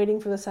and I'm waiting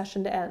for the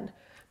session to end.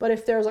 But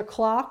if there's a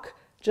clock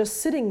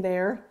just sitting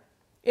there,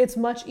 it's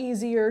much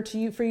easier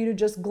for you to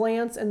just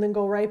glance and then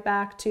go right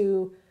back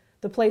to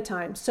the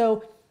playtime.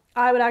 So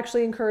I would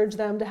actually encourage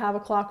them to have a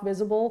clock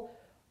visible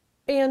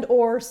and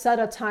or set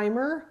a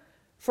timer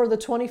for the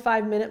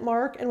 25-minute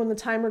mark. And when the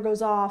timer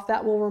goes off,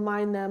 that will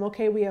remind them,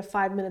 okay, we have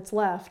 5 minutes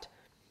left.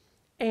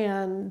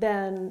 And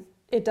then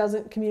it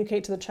doesn't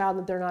communicate to the child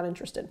that they're not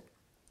interested.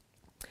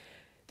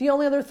 The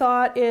only other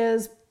thought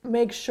is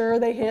make sure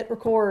they hit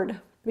record,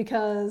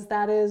 because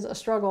that is a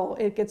struggle.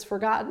 It gets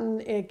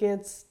forgotten, it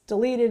gets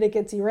deleted, it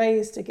gets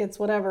erased, it gets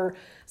whatever.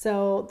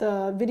 So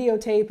the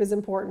videotape is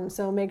important,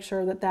 so make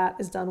sure that that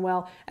is done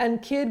well.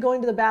 And kid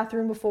going to the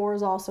bathroom before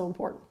is also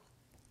important.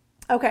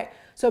 Okay,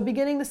 so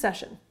beginning the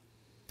session.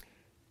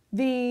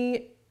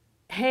 The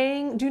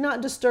do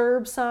not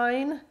disturb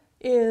sign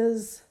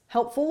is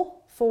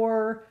helpful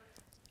for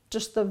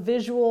just the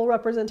visual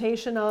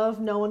representation of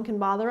no one can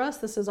bother us.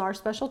 This is our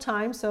special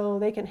time, so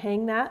they can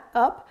hang that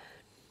up.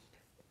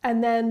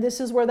 And then this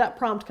is where that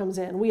prompt comes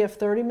in. We have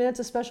 30 minutes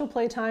of special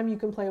playtime. You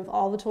can play with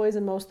all the toys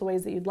in most of the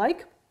ways that you'd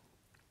like.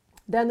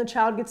 Then the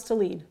child gets to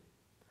lead.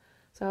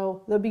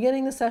 So the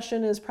beginning of the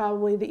session is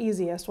probably the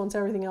easiest once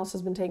everything else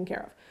has been taken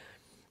care of.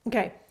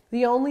 Okay,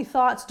 the only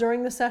thoughts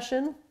during the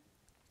session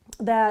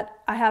that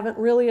I haven't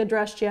really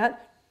addressed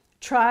yet,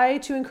 try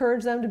to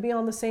encourage them to be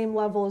on the same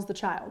level as the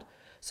child.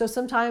 So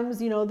sometimes,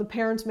 the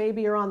parents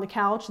maybe are on the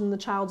couch and the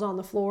child's on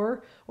the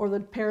floor, or the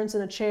parent's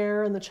in a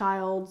chair and the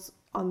child's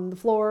on the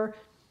floor.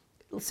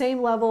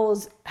 Same level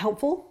is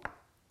helpful.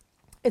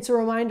 It's a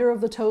reminder of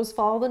the toes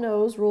follow the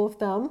nose, rule of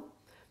thumb.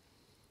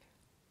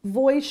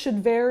 Voice should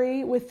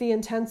vary with the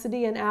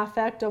intensity and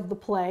affect of the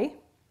play.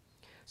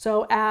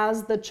 So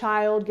as the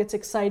child gets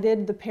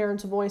excited, the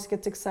parent's voice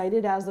gets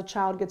excited. As the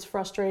child gets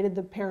frustrated,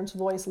 the parent's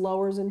voice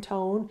lowers in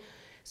tone.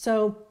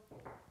 So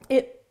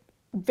it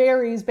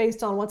varies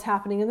based on what's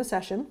happening in the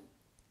session.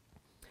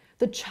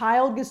 The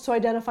child gets to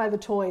identify the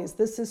toys.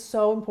 This is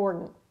so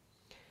important.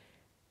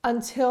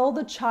 Until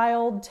the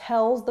child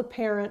tells the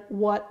parent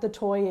what the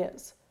toy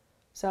is.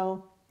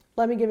 So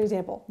let me give you an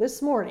example.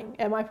 This morning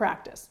at my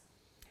practice,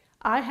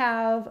 I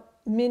have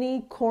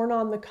mini corn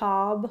on the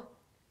cob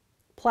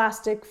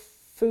plastic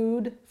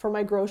food for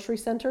my grocery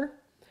center.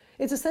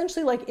 It's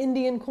essentially like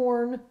Indian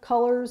corn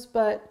colors,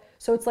 but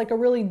so it's like a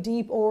really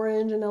deep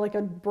orange and like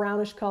a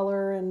brownish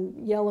color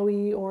and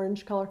yellowy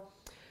orange color.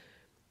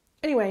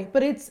 Anyway,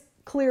 but it's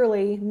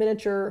clearly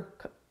miniature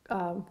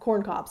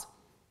corn cobs.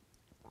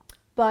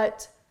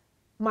 But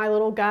my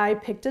little guy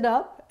picked it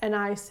up and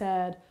I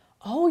said,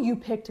 "Oh, you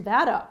picked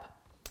that up."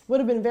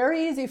 Would have been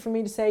very easy for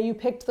me to say, "You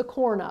picked the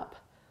corn up."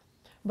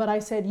 But I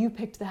said, "You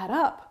picked that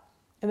up."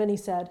 And then he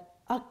said,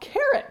 "A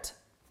carrot."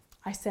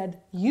 I said,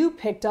 "You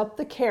picked up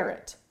the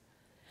carrot."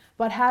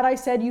 But had I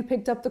said you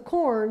picked up the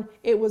corn,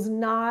 it was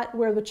not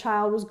where the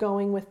child was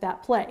going with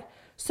that play.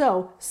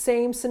 So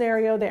same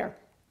scenario there.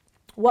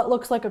 What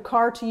looks like a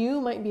car to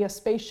you might be a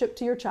spaceship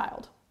to your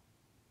child,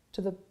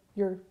 to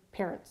your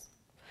parent's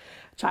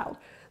child.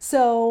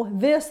 So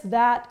this,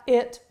 that,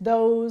 it,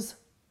 those,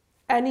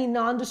 any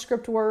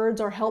nondescript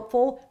words are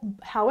helpful.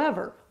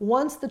 However,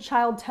 once the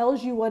child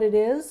tells you what it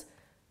is,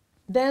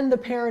 then the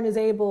parent is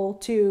able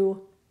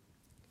to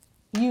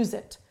use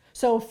it.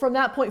 So from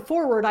that point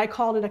forward, I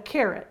called it a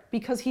carrot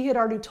because he had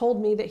already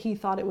told me that he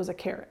thought it was a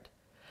carrot.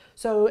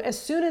 So as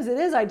soon as it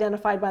is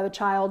identified by the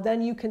child,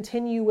 then you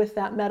continue with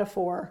that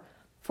metaphor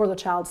for the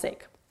child's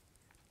sake.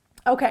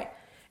 Okay,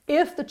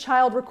 if the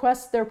child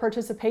requests their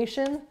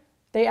participation,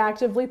 they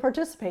actively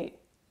participate,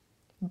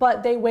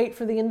 but they wait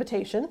for the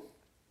invitation.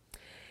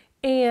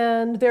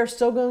 And they're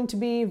still going to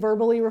be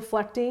verbally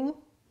reflecting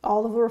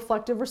all of the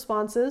reflective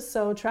responses.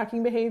 So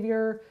tracking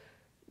behavior,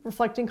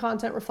 reflecting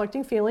content,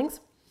 reflecting feelings,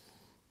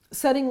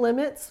 setting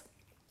limits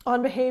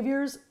on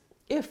behaviors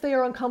if they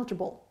are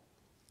uncomfortable.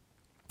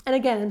 And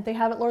again, they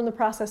haven't learned the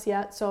process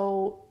yet,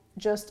 so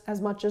just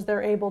as much as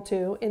they're able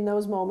to in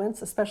those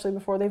moments, especially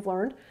before they've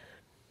learned.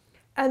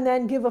 And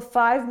then give a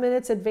 5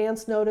 minutes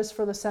advance notice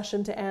for the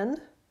session to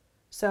end.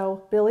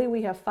 So Billy,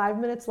 we have 5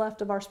 minutes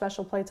left of our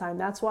special playtime.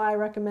 That's why I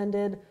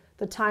recommended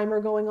the timer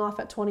going off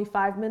at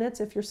 25 minutes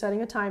if you're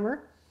setting a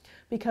timer,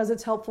 because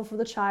it's helpful for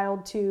the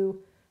child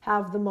to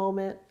have the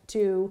moment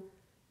to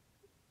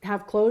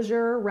have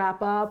closure,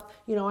 wrap up.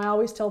 I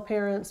always tell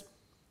parents,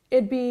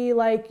 it'd be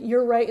like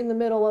you're right in the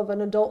middle of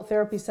an adult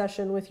therapy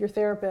session with your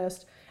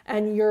therapist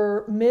and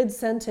you're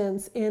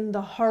mid-sentence in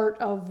the heart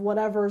of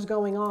whatever's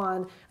going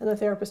on, and the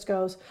therapist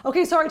goes,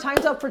 "Okay, sorry,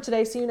 time's up for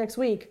today. See you next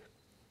week."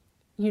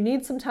 You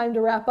need some time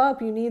to wrap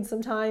up. You need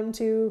some time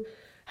to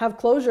have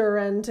closure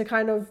and to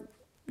kind of,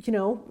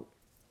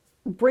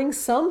 bring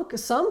some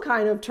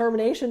kind of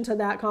termination to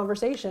that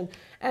conversation.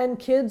 And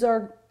kids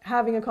are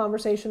having a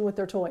conversation with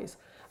their toys.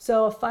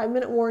 So a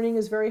 5-minute warning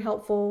is very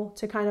helpful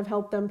to kind of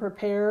help them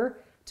prepare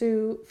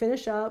to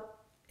finish up.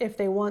 If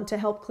they want to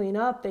help clean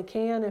up, they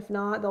can. If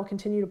not, they'll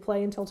continue to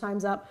play until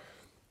time's up.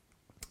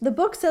 The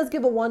book says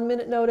give a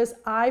 1-minute notice.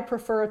 I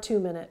prefer a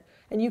 2-minute.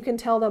 And you can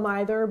tell them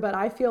either, but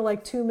I feel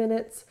like 2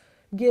 minutes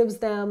gives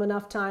them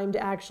enough time to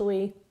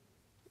actually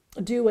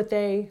do what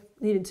they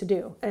needed to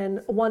do.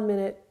 And 1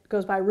 minute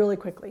goes by really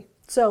quickly.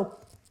 So,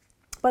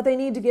 but they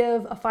need to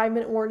give a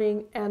 5-minute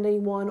warning and a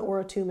 1 or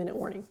a 2-minute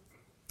warning.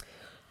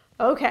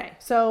 Okay,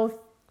 so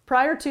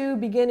prior to,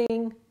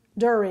 beginning,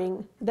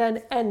 during,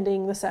 then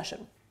ending the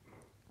session.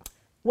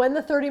 When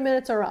the 30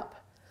 minutes are up,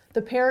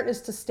 the parent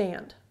is to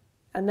stand.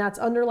 And that's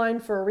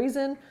underlined for a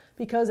reason,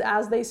 because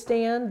as they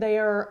stand, they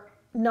are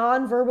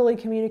non-verbally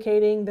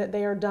communicating that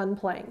they are done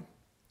playing.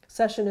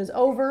 Session is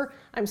over.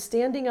 I'm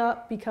standing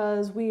up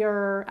because we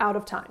are out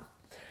of time.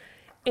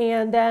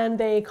 And then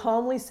they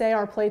calmly say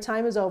our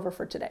playtime is over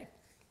for today.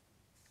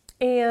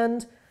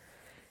 And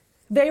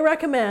they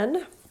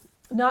recommend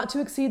not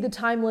to exceed the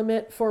time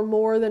limit for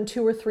more than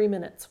 2 or 3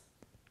 minutes.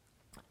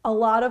 A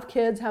lot of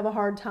kids have a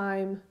hard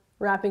time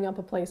wrapping up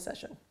a play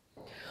session.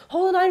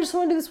 Hold on, I just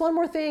want to do this one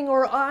more thing,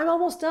 or I'm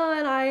almost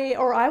done,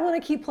 or I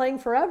want to keep playing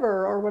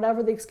forever, or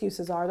whatever the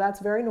excuses are. That's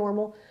very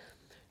normal.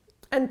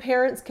 And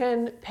parents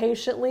can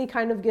patiently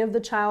kind of give the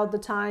child the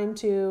time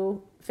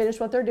to finish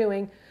what they're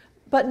doing,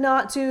 but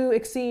not to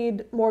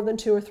exceed more than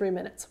 2 or 3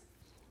 minutes.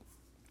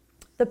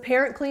 The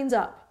parent cleans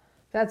up.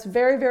 That's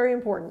very, very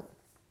important.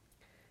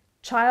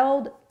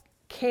 Child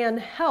can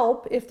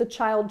help if the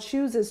child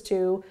chooses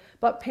to,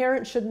 but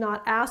parents should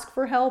not ask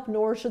for help,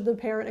 nor should the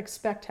parent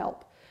expect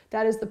help.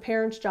 That is the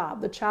parent's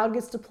job. The child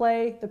gets to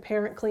play, the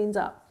parent cleans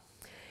up.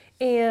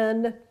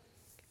 And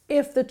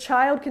if the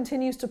child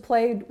continues to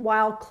play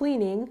while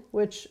cleaning,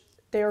 which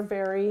they're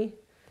very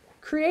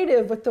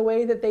creative with the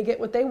way that they get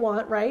what they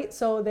want, right?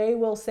 So they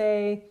will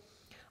say,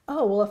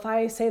 oh, well, if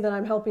I say that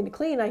I'm helping to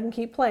clean, I can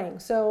keep playing.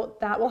 So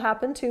that will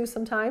happen too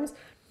sometimes,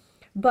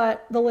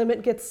 but the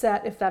limit gets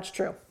set if that's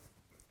true.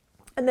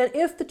 And then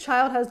if the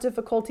child has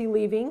difficulty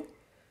leaving,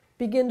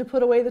 begin to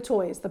put away the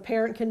toys. The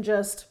parent can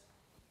just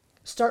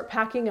start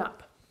packing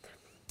up.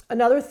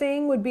 Another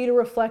thing would be to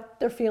reflect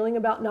their feeling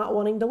about not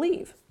wanting to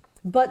leave,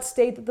 but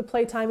state that the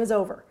playtime is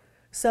over.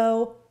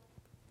 So,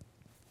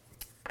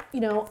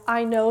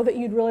 I know that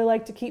you'd really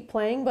like to keep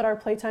playing, but our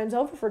playtime's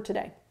over for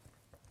today.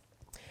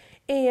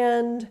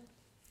 And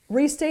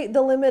restate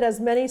the limit as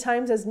many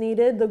times as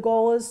needed. The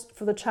goal is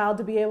for the child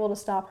to be able to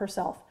stop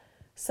herself.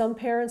 Some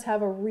parents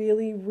have a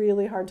really,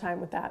 really hard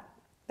time with that.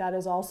 That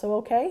is also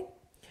okay.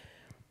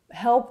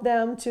 Help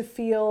them to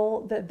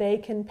feel that they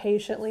can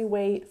patiently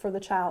wait for the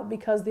child,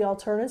 because the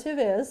alternative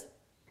is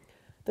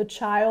the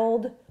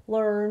child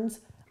learns,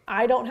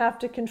 I don't have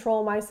to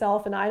control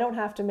myself and I don't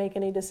have to make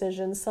any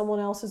decisions. Someone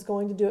else is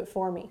going to do it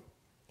for me.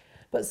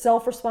 But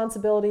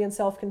self-responsibility and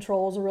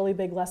self-control is a really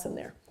big lesson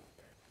there.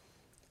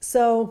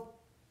 So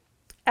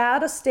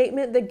add a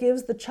statement that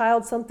gives the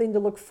child something to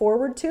look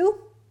forward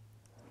to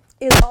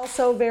is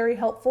also very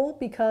helpful,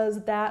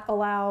 because that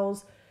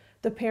allows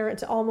the parent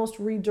to almost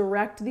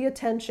redirect the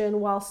attention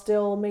while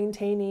still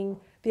maintaining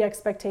the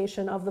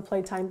expectation of the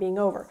playtime being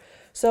over.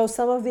 So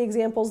some of the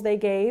examples they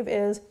gave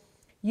is,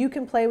 you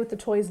can play with the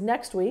toys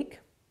next week.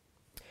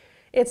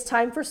 It's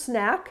time for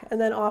snack, and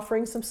then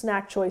offering some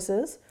snack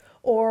choices,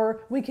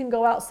 or we can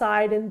go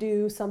outside and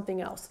do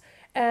something else.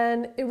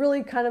 And it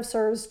really kind of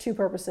serves two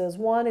purposes.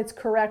 One, it's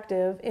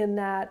corrective in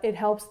that it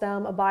helps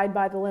them abide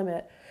by the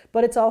limit,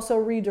 but it's also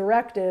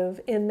redirective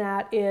in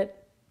that it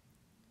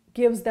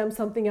gives them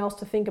something else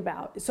to think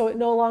about. So it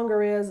no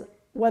longer is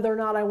whether or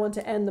not I want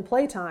to end the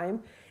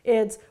playtime.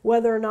 It's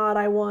whether or not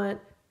I want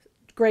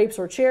grapes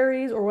or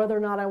cherries, or whether or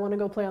not I want to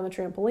go play on the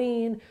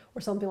trampoline or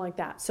something like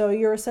that. So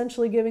you're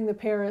essentially giving the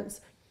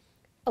parents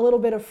a little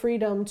bit of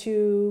freedom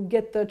to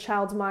get the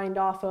child's mind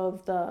off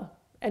of the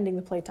ending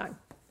the playtime.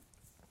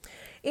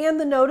 And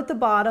the note at the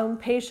bottom,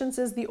 patience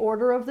is the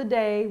order of the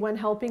day when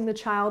helping the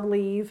child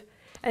leave,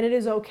 and it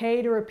is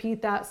okay to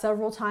repeat that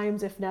several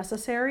times if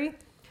necessary.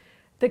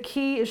 The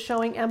key is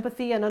showing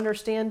empathy and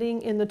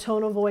understanding in the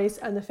tone of voice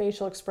and the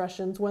facial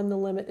expressions when the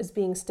limit is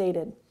being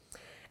stated.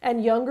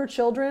 And younger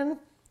children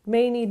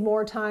may need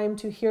more time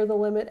to hear the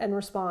limit and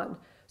respond.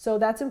 So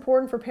that's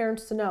important for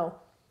parents to know.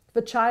 If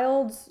a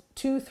child's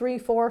 2, 3,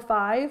 4,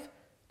 5,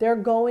 they're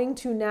going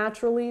to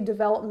naturally,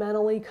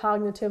 developmentally,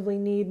 cognitively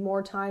need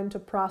more time to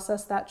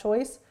process that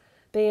choice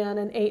than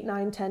an 8,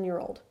 9,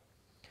 10-year-old.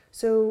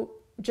 So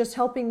just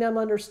helping them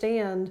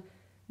understand,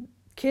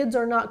 kids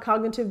are not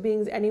cognitive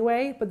beings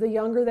anyway, but the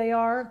younger they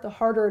are, the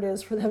harder it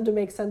is for them to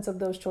make sense of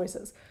those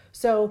choices.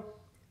 So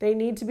they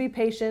need to be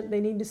patient.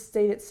 They need to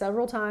state it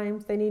several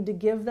times. They need to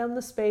give them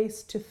the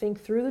space to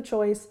think through the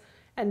choice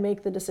and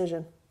make the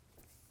decision.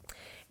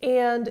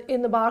 And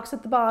in the box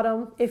at the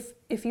bottom,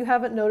 if you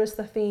haven't noticed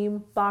the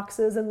theme,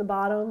 boxes in the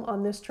bottom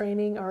on this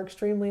training are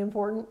extremely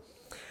important.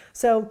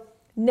 So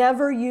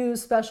never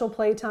use special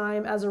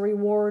playtime as a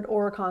reward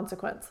or a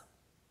consequence.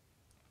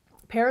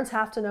 Parents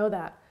have to know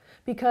that,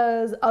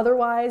 because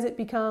otherwise it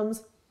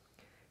becomes,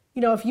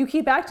 if you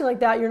keep acting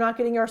like that, you're not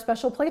getting our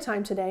special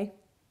playtime today.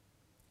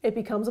 It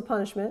becomes a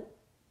punishment.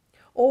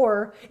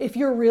 Or if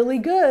you're really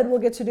good, we'll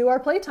get to do our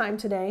playtime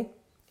today,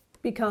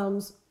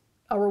 becomes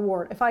a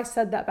reward. If I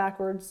said that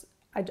backwards,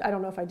 I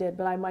don't know if I did,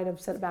 but I might have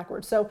said it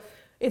backwards. So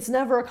it's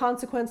never a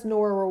consequence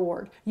nor a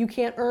reward. You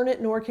can't earn it,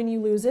 nor can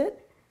you lose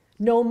it,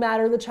 no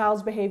matter the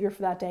child's behavior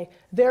for that day.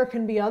 There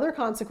can be other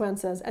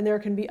consequences and there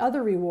can be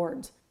other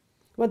rewards,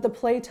 but the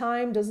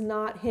playtime does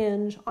not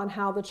hinge on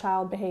how the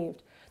child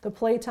behaved. The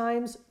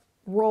playtime's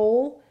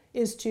role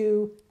is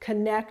to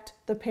connect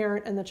the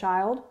parent and the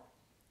child.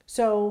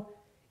 So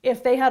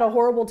if they had a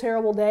horrible,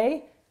 terrible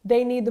day,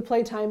 they need the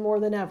playtime more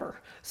than ever.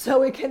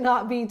 So it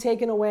cannot be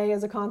taken away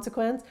as a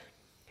consequence.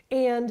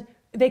 And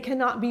they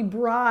cannot be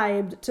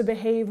bribed to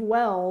behave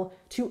well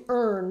to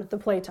earn the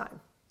playtime.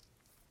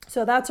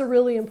 So that's a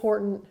really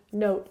important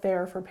note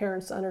there for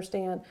parents to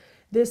understand.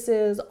 This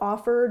is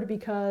offered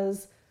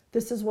because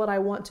this is what I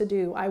want to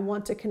do. I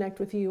want to connect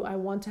with you. I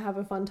want to have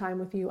a fun time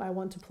with you. I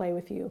want to play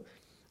with you.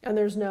 And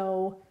there's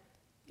no,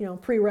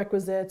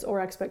 prerequisites or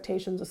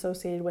expectations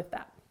associated with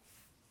that.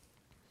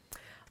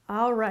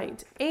 All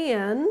right,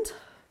 and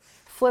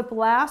flip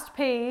last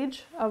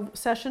page of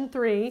session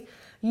 3,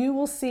 you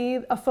will see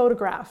a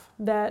photograph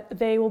that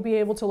they will be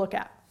able to look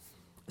at.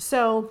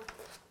 So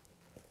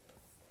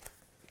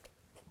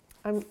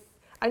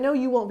I know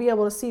you won't be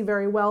able to see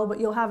very well, but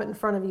you'll have it in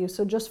front of you,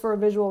 so just for a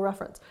visual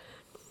reference.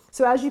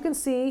 So as you can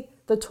see,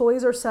 the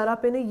toys are set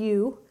up in a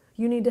U.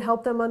 You need to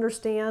help them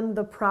understand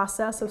the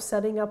process of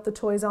setting up the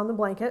toys on the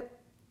blanket.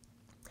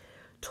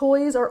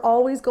 Toys are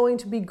always going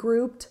to be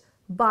grouped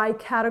by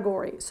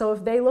category. So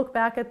if they look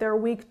back at their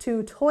week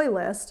 2 toy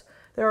list,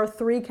 there are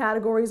 3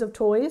 categories of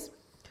toys.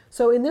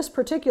 So in this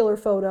particular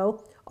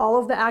photo, all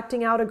of the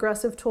acting out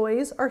aggressive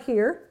toys are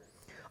here,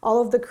 all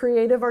of the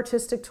creative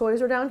artistic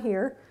toys are down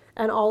here,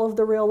 and all of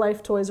the real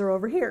life toys are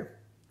over here.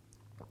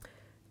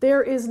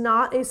 There is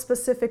not a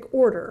specific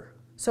order.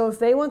 So if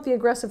they want the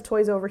aggressive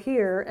toys over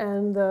here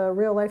and the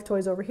real life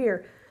toys over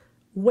here,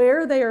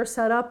 where they are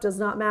set up does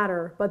not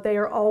matter, but they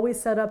are always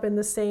set up in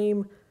the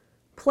same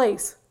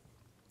place.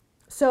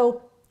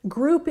 So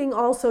grouping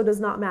also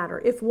does not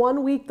matter. If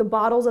one week the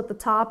bottle's at the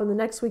top and the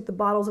next week the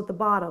bottle's at the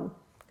bottom,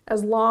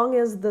 as long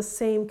as the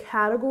same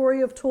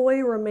category of toy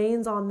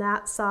remains on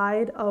that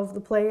side of the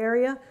play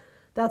area,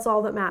 that's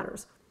all that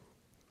matters.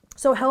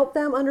 So help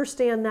them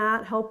understand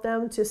that, help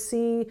them to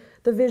see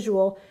the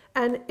visual.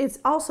 And it's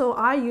also,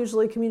 I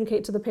usually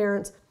communicate to the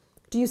parents,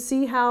 do you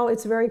see how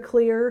it's very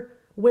clear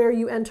where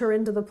you enter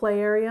into the play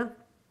area?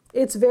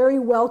 It's very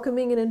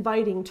welcoming and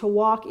inviting to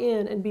walk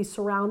in and be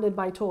surrounded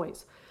by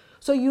toys.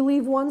 So you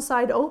leave one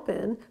side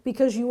open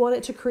because you want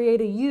it to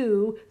create a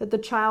U that the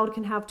child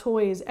can have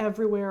toys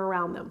everywhere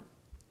around them.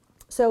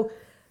 So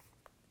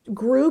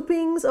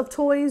groupings of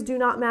toys do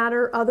not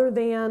matter other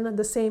than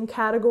the same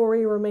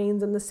category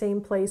remains in the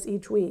same place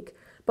each week,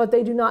 but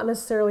they do not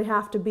necessarily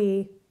have to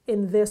be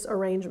in this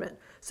arrangement.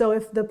 So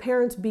if the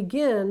parents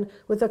begin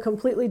with a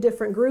completely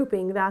different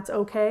grouping, that's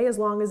okay as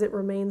long as it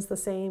remains the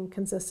same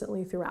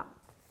consistently throughout.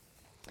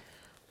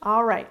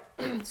 All right,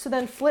 so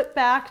then flip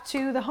back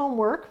to the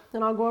homework,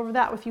 and I'll go over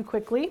that with you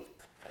quickly.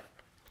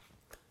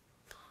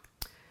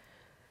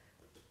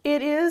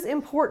 It is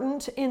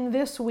important in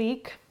this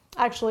week,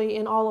 actually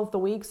in all of the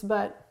weeks,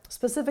 but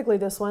specifically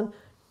this one,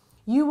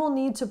 you will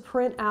need to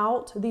print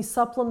out the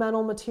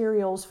supplemental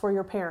materials for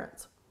your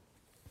parents.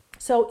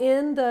 So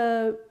in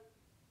the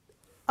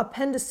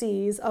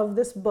appendices of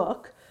this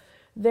book,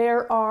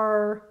 there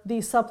are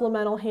the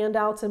supplemental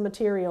handouts and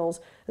materials.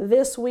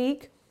 This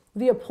week,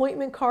 the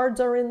appointment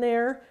cards are in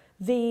there,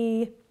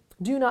 the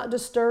do not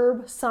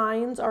disturb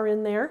signs are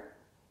in there,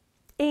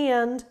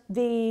 and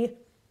they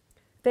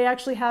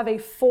actually have a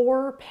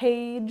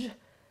 4-page,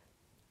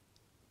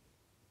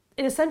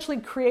 it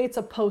essentially creates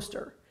a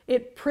poster.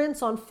 It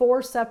prints on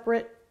 4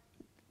 separate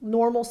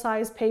normal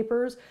size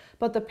papers,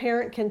 but the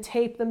parent can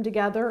tape them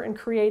together and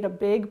create a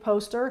big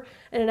poster,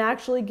 and it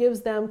actually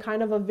gives them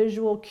kind of a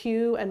visual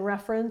cue and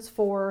reference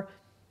for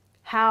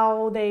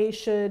how they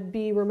should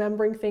be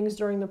remembering things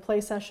during the play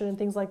session and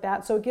things like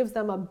that. So it gives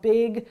them a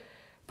big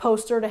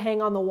poster to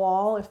hang on the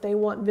wall if they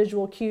want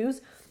visual cues.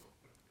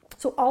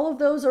 So all of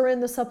those are in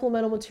the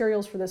supplemental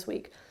materials for this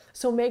week.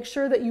 So make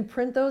sure that you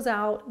print those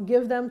out,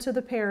 give them to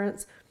the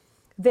parents.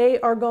 They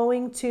are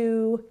going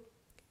to,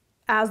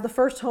 as the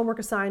first homework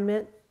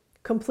assignment,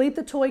 complete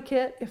the toy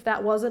kit if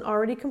that wasn't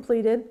already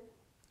completed,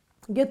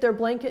 get their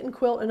blanket and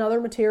quilt and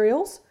other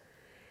materials,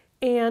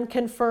 and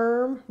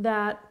confirm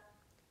that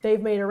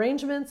they've made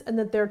arrangements and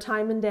that their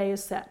time and day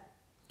is set.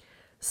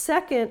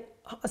 Second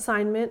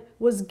assignment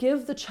was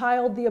give the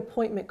child the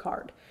appointment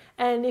card.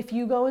 And if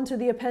you go into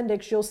the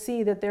appendix, you'll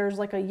see that there's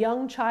like a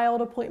young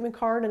child appointment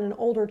card and an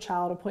older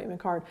child appointment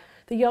card.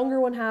 The younger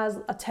one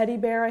has a teddy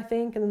bear, I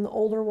think, and then the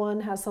older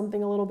one has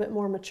something a little bit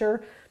more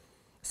mature.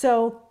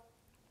 So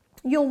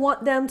you'll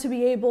want them to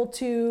be able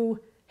to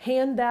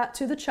hand that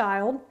to the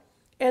child.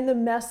 And the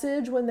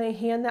message when they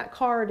hand that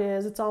card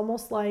is, it's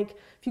almost like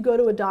if you go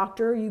to a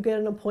doctor, you get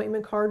an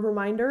appointment card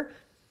reminder.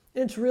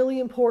 It's really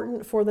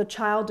important for the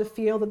child to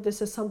feel that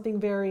this is something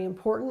very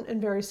important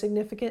and very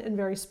significant and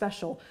very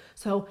special.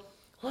 So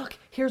look,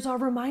 here's our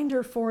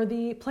reminder for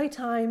the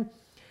playtime.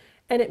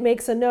 And it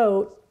makes a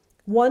note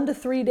 1 to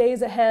 3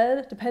 days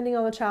ahead, depending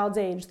on the child's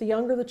age. The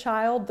younger the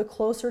child, the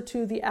closer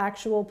to the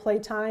actual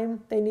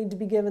playtime they need to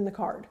be given the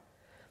card.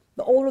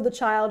 The older the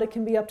child, it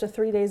can be up to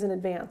 3 days in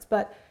advance.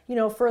 But, you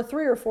know, for a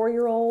 3 or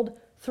 4-year-old,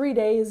 3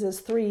 days is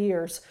 3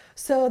 years.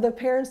 So the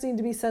parents need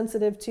to be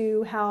sensitive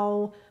to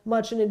how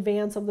much in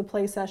advance of the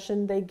play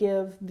session they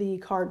give the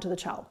card to the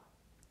child.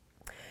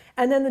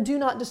 And then the do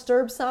not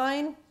disturb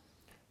sign,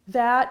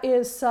 that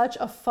is such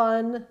a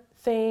fun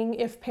thing.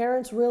 If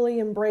parents really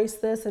embrace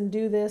this and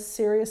do this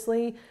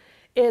seriously,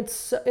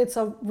 it's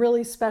a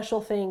really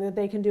special thing that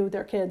they can do with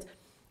their kids.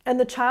 And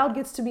the child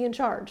gets to be in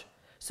charge.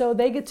 So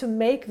they get to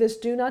make this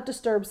do not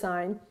disturb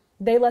sign.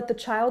 They let the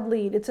child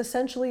lead. It's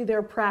essentially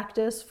their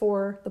practice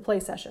for the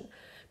play session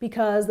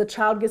because the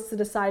child gets to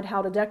decide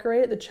how to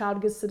decorate it. The child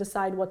gets to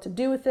decide what to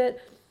do with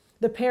it.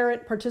 The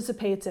parent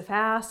participates if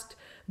asked,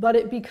 but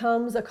it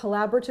becomes a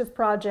collaborative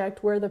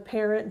project where the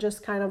parent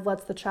just kind of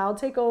lets the child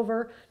take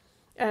over.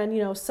 And,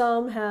 you know,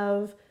 some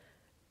have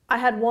I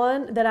had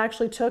one that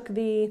actually took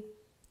the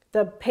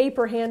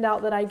paper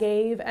handout that I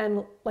gave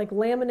and like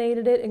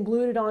laminated it and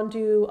glued it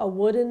onto a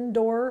wooden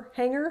door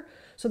hanger.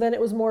 So then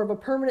it was more of a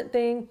permanent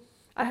thing.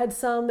 I had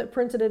some that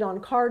printed it on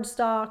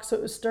cardstock so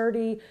it was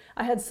sturdy.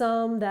 I had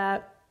some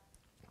that,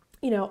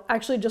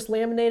 actually just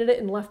laminated it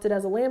and left it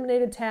as a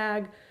laminated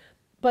tag.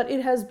 But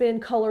it has been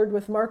colored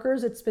with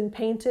markers. It's been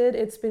painted.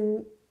 It's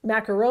been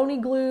macaroni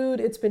glued.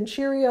 It's been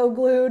Cheerio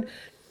glued.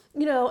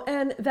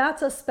 And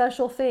that's a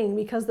special thing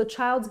because the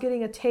child's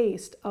getting a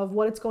taste of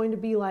what it's going to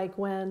be like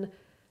when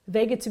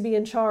they get to be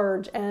in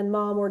charge and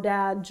mom or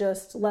dad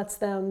just lets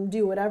them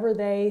do whatever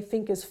they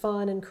think is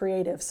fun and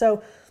creative.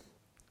 So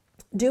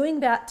doing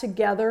that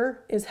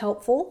together is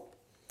helpful.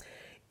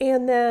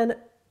 And then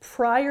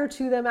prior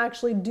to them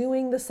actually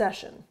doing the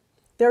session,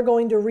 they're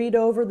going to read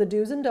over the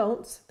do's and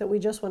don'ts that we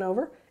just went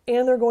over,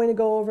 and they're going to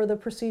go over the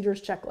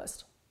procedures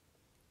checklist.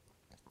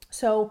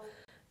 So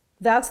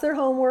that's their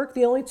homework.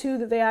 The only two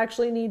that they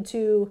actually need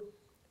to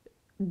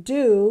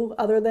do,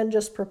 other than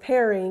just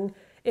preparing,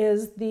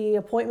 is the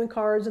appointment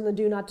cards and the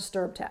do not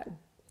disturb tag.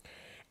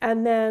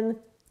 And then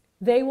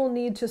they will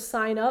need to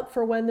sign up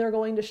for when they're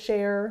going to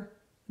share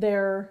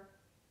their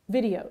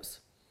videos.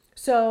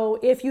 So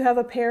if you have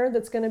a parent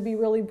that's going to be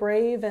really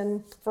brave,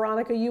 and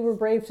Veronica, you were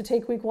brave to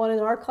take week 1 in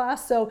our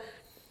class. So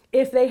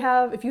if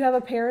you have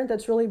a parent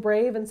that's really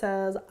brave and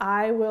says,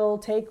 I will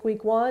take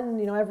week 1,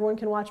 everyone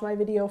can watch my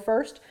video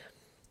first,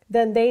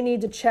 then they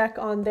need to check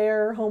on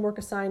their homework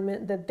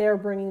assignment that they're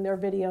bringing their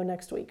video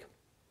next week.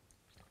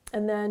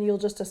 And then you'll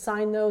just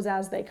assign those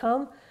as they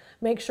come.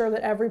 Make sure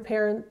that every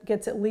parent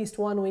gets at least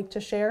 1 week to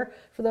share.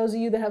 For those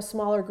of you that have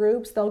smaller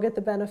groups, they'll get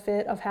the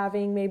benefit of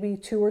having maybe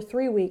 2 or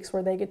 3 weeks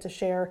where they get to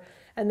share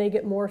and they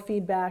get more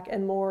feedback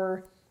and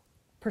more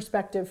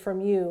perspective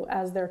from you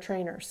as their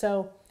trainer.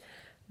 So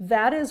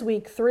that is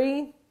week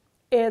 3.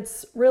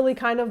 It's really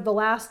kind of the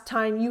last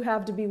time you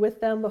have to be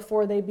with them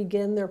before they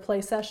begin their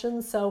play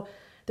sessions. So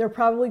they're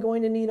probably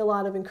going to need a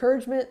lot of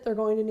encouragement. They're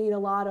going to need a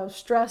lot of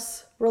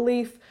stress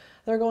relief.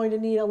 They're going to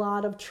need a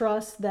lot of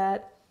trust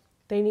that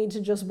they need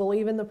to just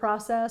believe in the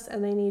process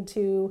and they need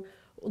to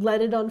let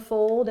it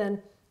unfold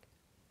and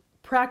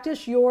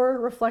practice your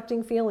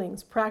reflecting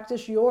feelings,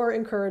 practice your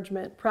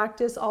encouragement,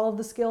 practice all of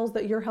the skills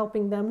that you're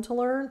helping them to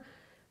learn,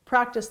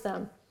 practice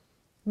them.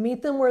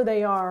 Meet them where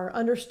they are,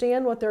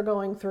 understand what they're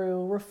going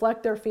through,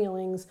 reflect their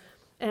feelings,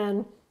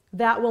 and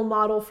that will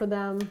model for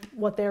them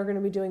what they're going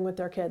to be doing with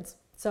their kids.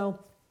 So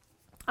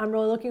I'm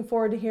really looking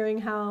forward to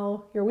hearing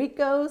how your week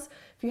goes.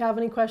 If you have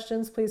any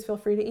questions, please feel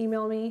free to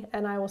email me,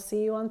 and I will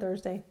see you on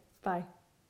Thursday. Bye.